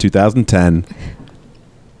 which was in 2010.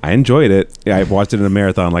 I enjoyed it. Yeah, I watched it in a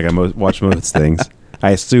marathon like I watch most things.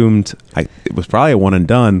 I assumed it was probably a one and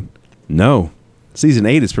done. No. Season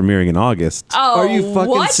 8 is premiering in August Oh, Are you fucking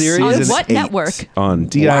what? serious? On Season what 8 network? on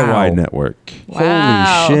DIY Wow. Network.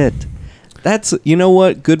 Wow. Holy shit. That's, you know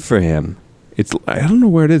what? Good for him. I don't know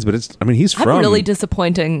where it is, but he's I'm from really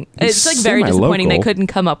disappointing. He's It's like very disappointing they semi-local. couldn't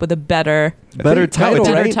come up with a better. Better title,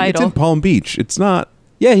 better right? title. It's in Palm Beach. It's not.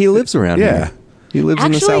 Yeah, he lives around Yeah. here. He lives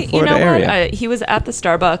in the Actually, South Florida you know area. what? He was at the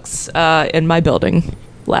Starbucks in my building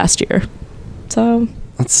last year. So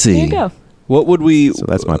Let's see. there you go. What would we... So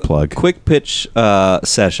that's my plug. Quick pitch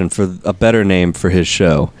session for a better name for his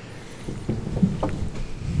show.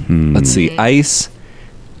 Let's see. Ice...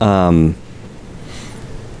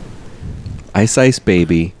 Ice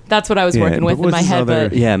Baby. That's what I was Yeah, working but with in what's my his head. other-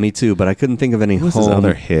 But Yeah, me too, but I couldn't think of any What's his home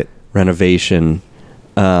other hit? renovation.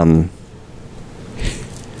 He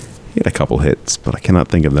had a couple hits, but I cannot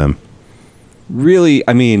think of them. Really,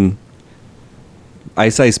 I mean...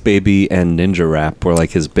 Ice Baby and Ninja Rap were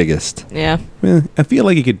like his biggest. yeah, I feel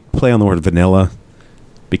like you could play on the word vanilla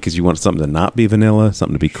because you want something to not be vanilla,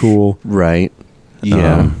 something to be cool. Right.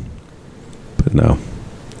 Yeah. But no.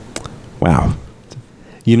 Wow.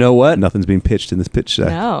 You know what? Nothing's being pitched in this pitch deck.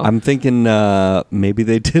 no. I'm thinking maybe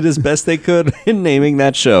they did as best they could in naming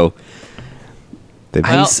that show. They've-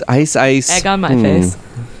 Well, Ice. egg on my face.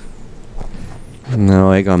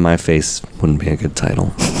 No, Egg on My Face wouldn't be a good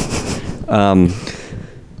title.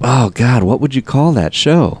 Oh, God, what would you call that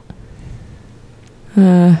show?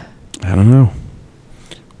 I don't know.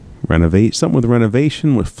 Renovate something with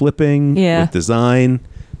renovation, with flipping, Yeah. with design.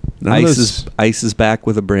 None of those- Ice is back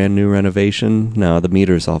with a brand new renovation. No, the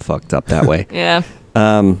meter's all fucked up that way. Yeah.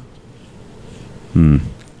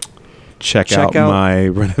 check check out out- my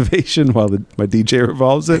renovation while my DJ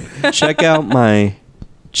revolves it. check out my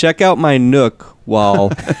Nook while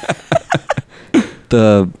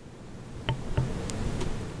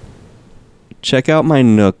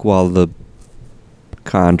the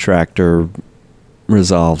contractor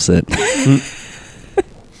resolves it.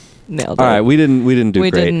 Nailed it. All right, we didn't do We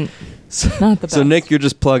great. didn't. So, Not the so best. Nick, you're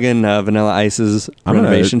just plugging Vanilla Ice's I'm gonna-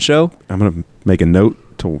 renovation show. I'm gonna make a note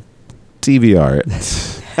to DVR it.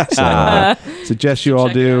 So, suggest you all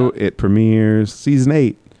Check it do. out. It premieres season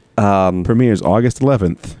 8. Premieres August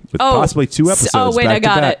 11th with possibly 2 episodes. Oh, wait, back I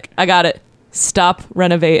got to it. back. I got it. Stop,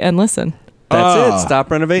 renovate, and listen. That's Ah. it.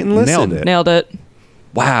 Stop, renovate, and listen. Nailed it. Nailed it.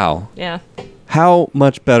 Wow. Yeah. How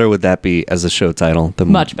much better would that be as a show title?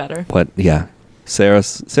 Than Much better. What? Yeah. Sarah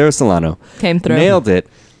Solano. Came through. Nailed it.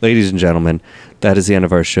 Ladies and gentlemen, that is the end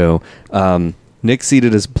of our show. Nick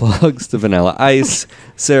seeded his plugs to Vanilla Ice.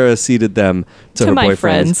 Sarah seeded them to her my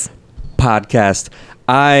boyfriend's friends. podcast.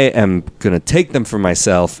 I am going to take them for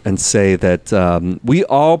myself and say that we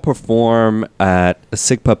all perform at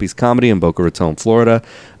Sick Puppies Comedy in Boca Raton, Florida.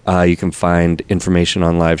 You can find information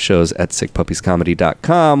on live shows at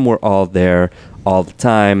sickpuppiescomedy.com. We're all there all the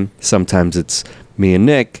time. Sometimes it's me and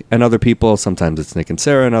Nick and other people. Sometimes it's Nick and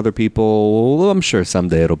Sarah and other people. I'm sure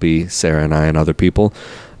someday it'll be Sarah and I and other people.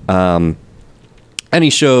 Any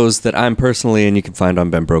shows that I'm personally in, you can find on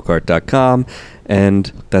benbrokart.com.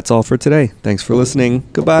 And that's all for today. Thanks for listening.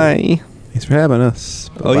 Goodbye. Thanks for having us.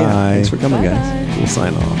 Oh, yeah. Bye. Thanks for coming, guys. Bye-bye. We'll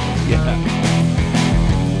sign off. Yeah.